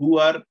employees who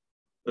are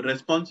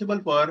responsible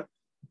for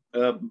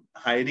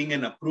hiring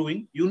and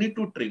approving, you need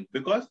to trim,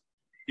 because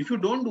if you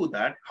don't do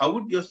that, how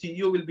would your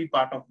CEO will be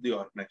part of the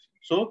organization?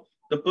 So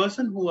the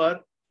person who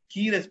are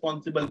key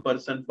responsible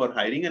person for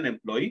hiring an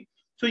employee,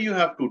 so you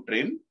have to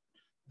trim.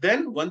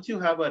 Then once you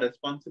have a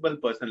responsible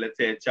person, let's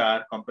say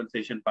HR,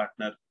 compensation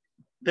partner,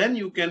 then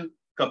you can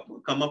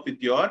come up with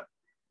your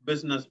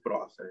business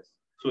process.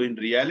 So in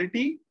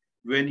reality,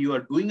 when you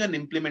are doing an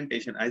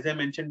implementation, as I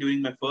mentioned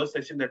during my first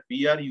session, that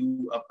we are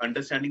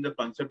understanding the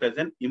concept as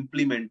an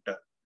implementer.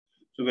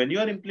 So when you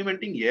are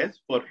implementing, yes,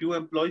 for few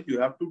employees, you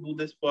have to do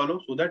this follow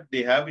so that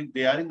they are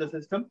in the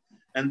system.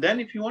 And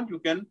then if you want, you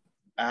can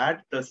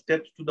add the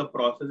steps to the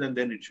process and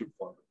then it should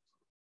follow.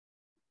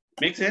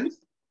 Make sense?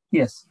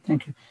 Yes,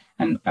 thank you.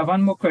 And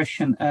one more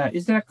question.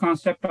 Is there a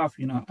concept of,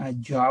 a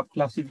job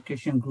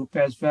classification group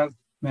as well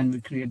when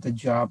we create the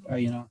job,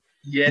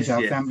 Yes,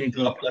 job family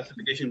group? Job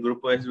classification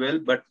group as well.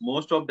 But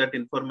most of that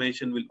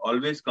information will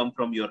always come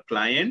from your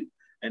client.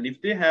 And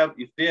if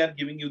they are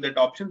giving you that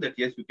option, that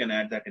yes, you can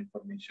add that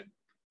information.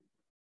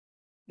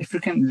 If you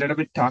can a little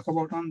bit talk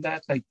about on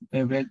that, like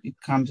where it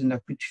comes in the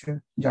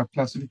picture, job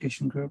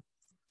classification group.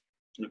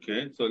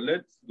 Okay, so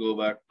let's go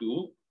back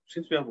to,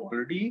 since we have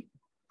already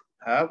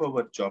have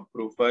our job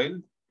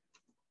profile.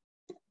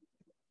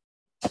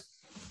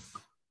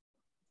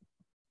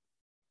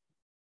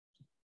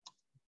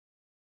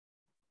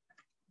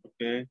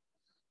 Okay,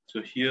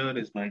 so here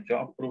is my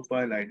job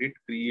profile. I did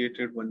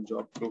created one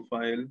job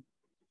profile.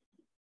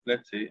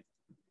 Let's say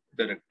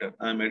director.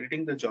 I'm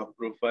editing the job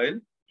profile.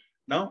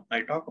 Now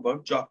I talk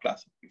about job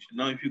classification.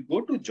 Now, if you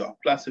go to job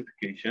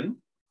classification,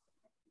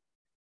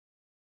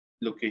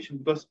 location,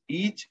 because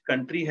each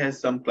country has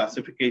some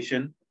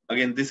classification.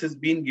 Again, this has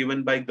been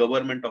given by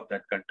government of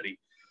that country.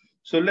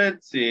 So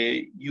let's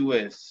say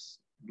US.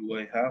 Do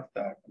I have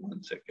that?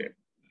 1 second.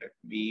 Let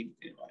me.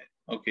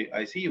 Okay,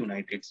 I see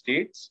United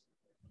States.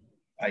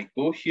 I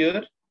go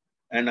here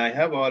and I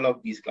have all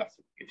of these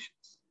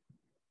classifications.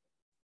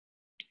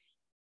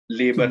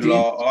 Labor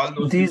law, all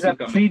those these are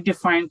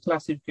predefined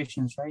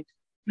classifications, right?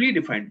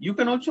 Predefined. You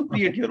can also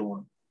create your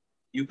own.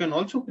 You can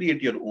also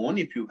create your own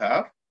if you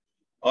have,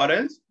 or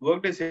else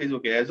Workday says,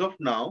 okay, as of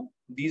now,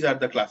 these are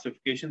the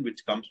classification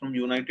which comes from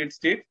United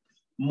States.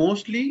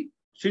 Mostly,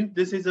 since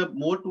this is a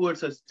more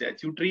towards a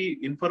statutory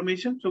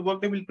information, so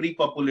Workday will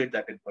pre-populate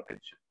that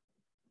information.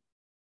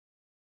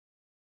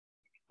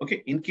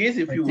 Okay, in case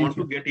if you want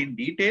to get in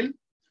detail,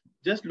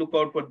 just look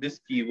out for this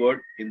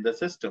keyword in the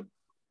system.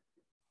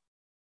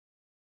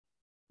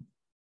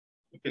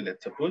 Okay,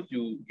 let's suppose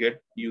you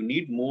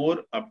need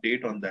more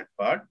update on that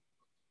part.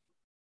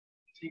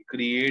 See,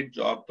 create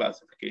job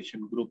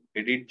classification group,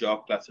 edit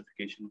job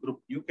classification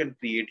group. You can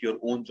create your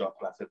own job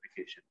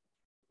classification.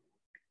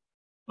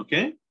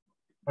 Okay.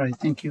 All right,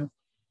 thank you.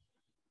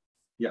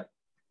 Yeah.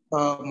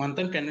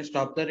 Manthan, can you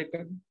stop the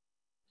record?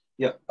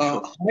 Yeah.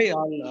 Sure. Hi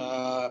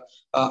all.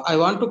 I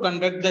want to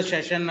conduct the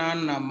session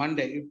on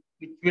Monday.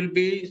 It will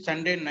be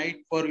Sunday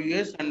night for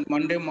US and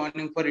Monday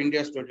morning for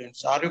India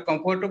students. Are you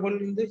comfortable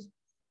in this?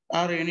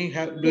 Or do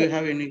you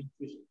have any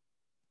issues?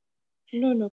 No,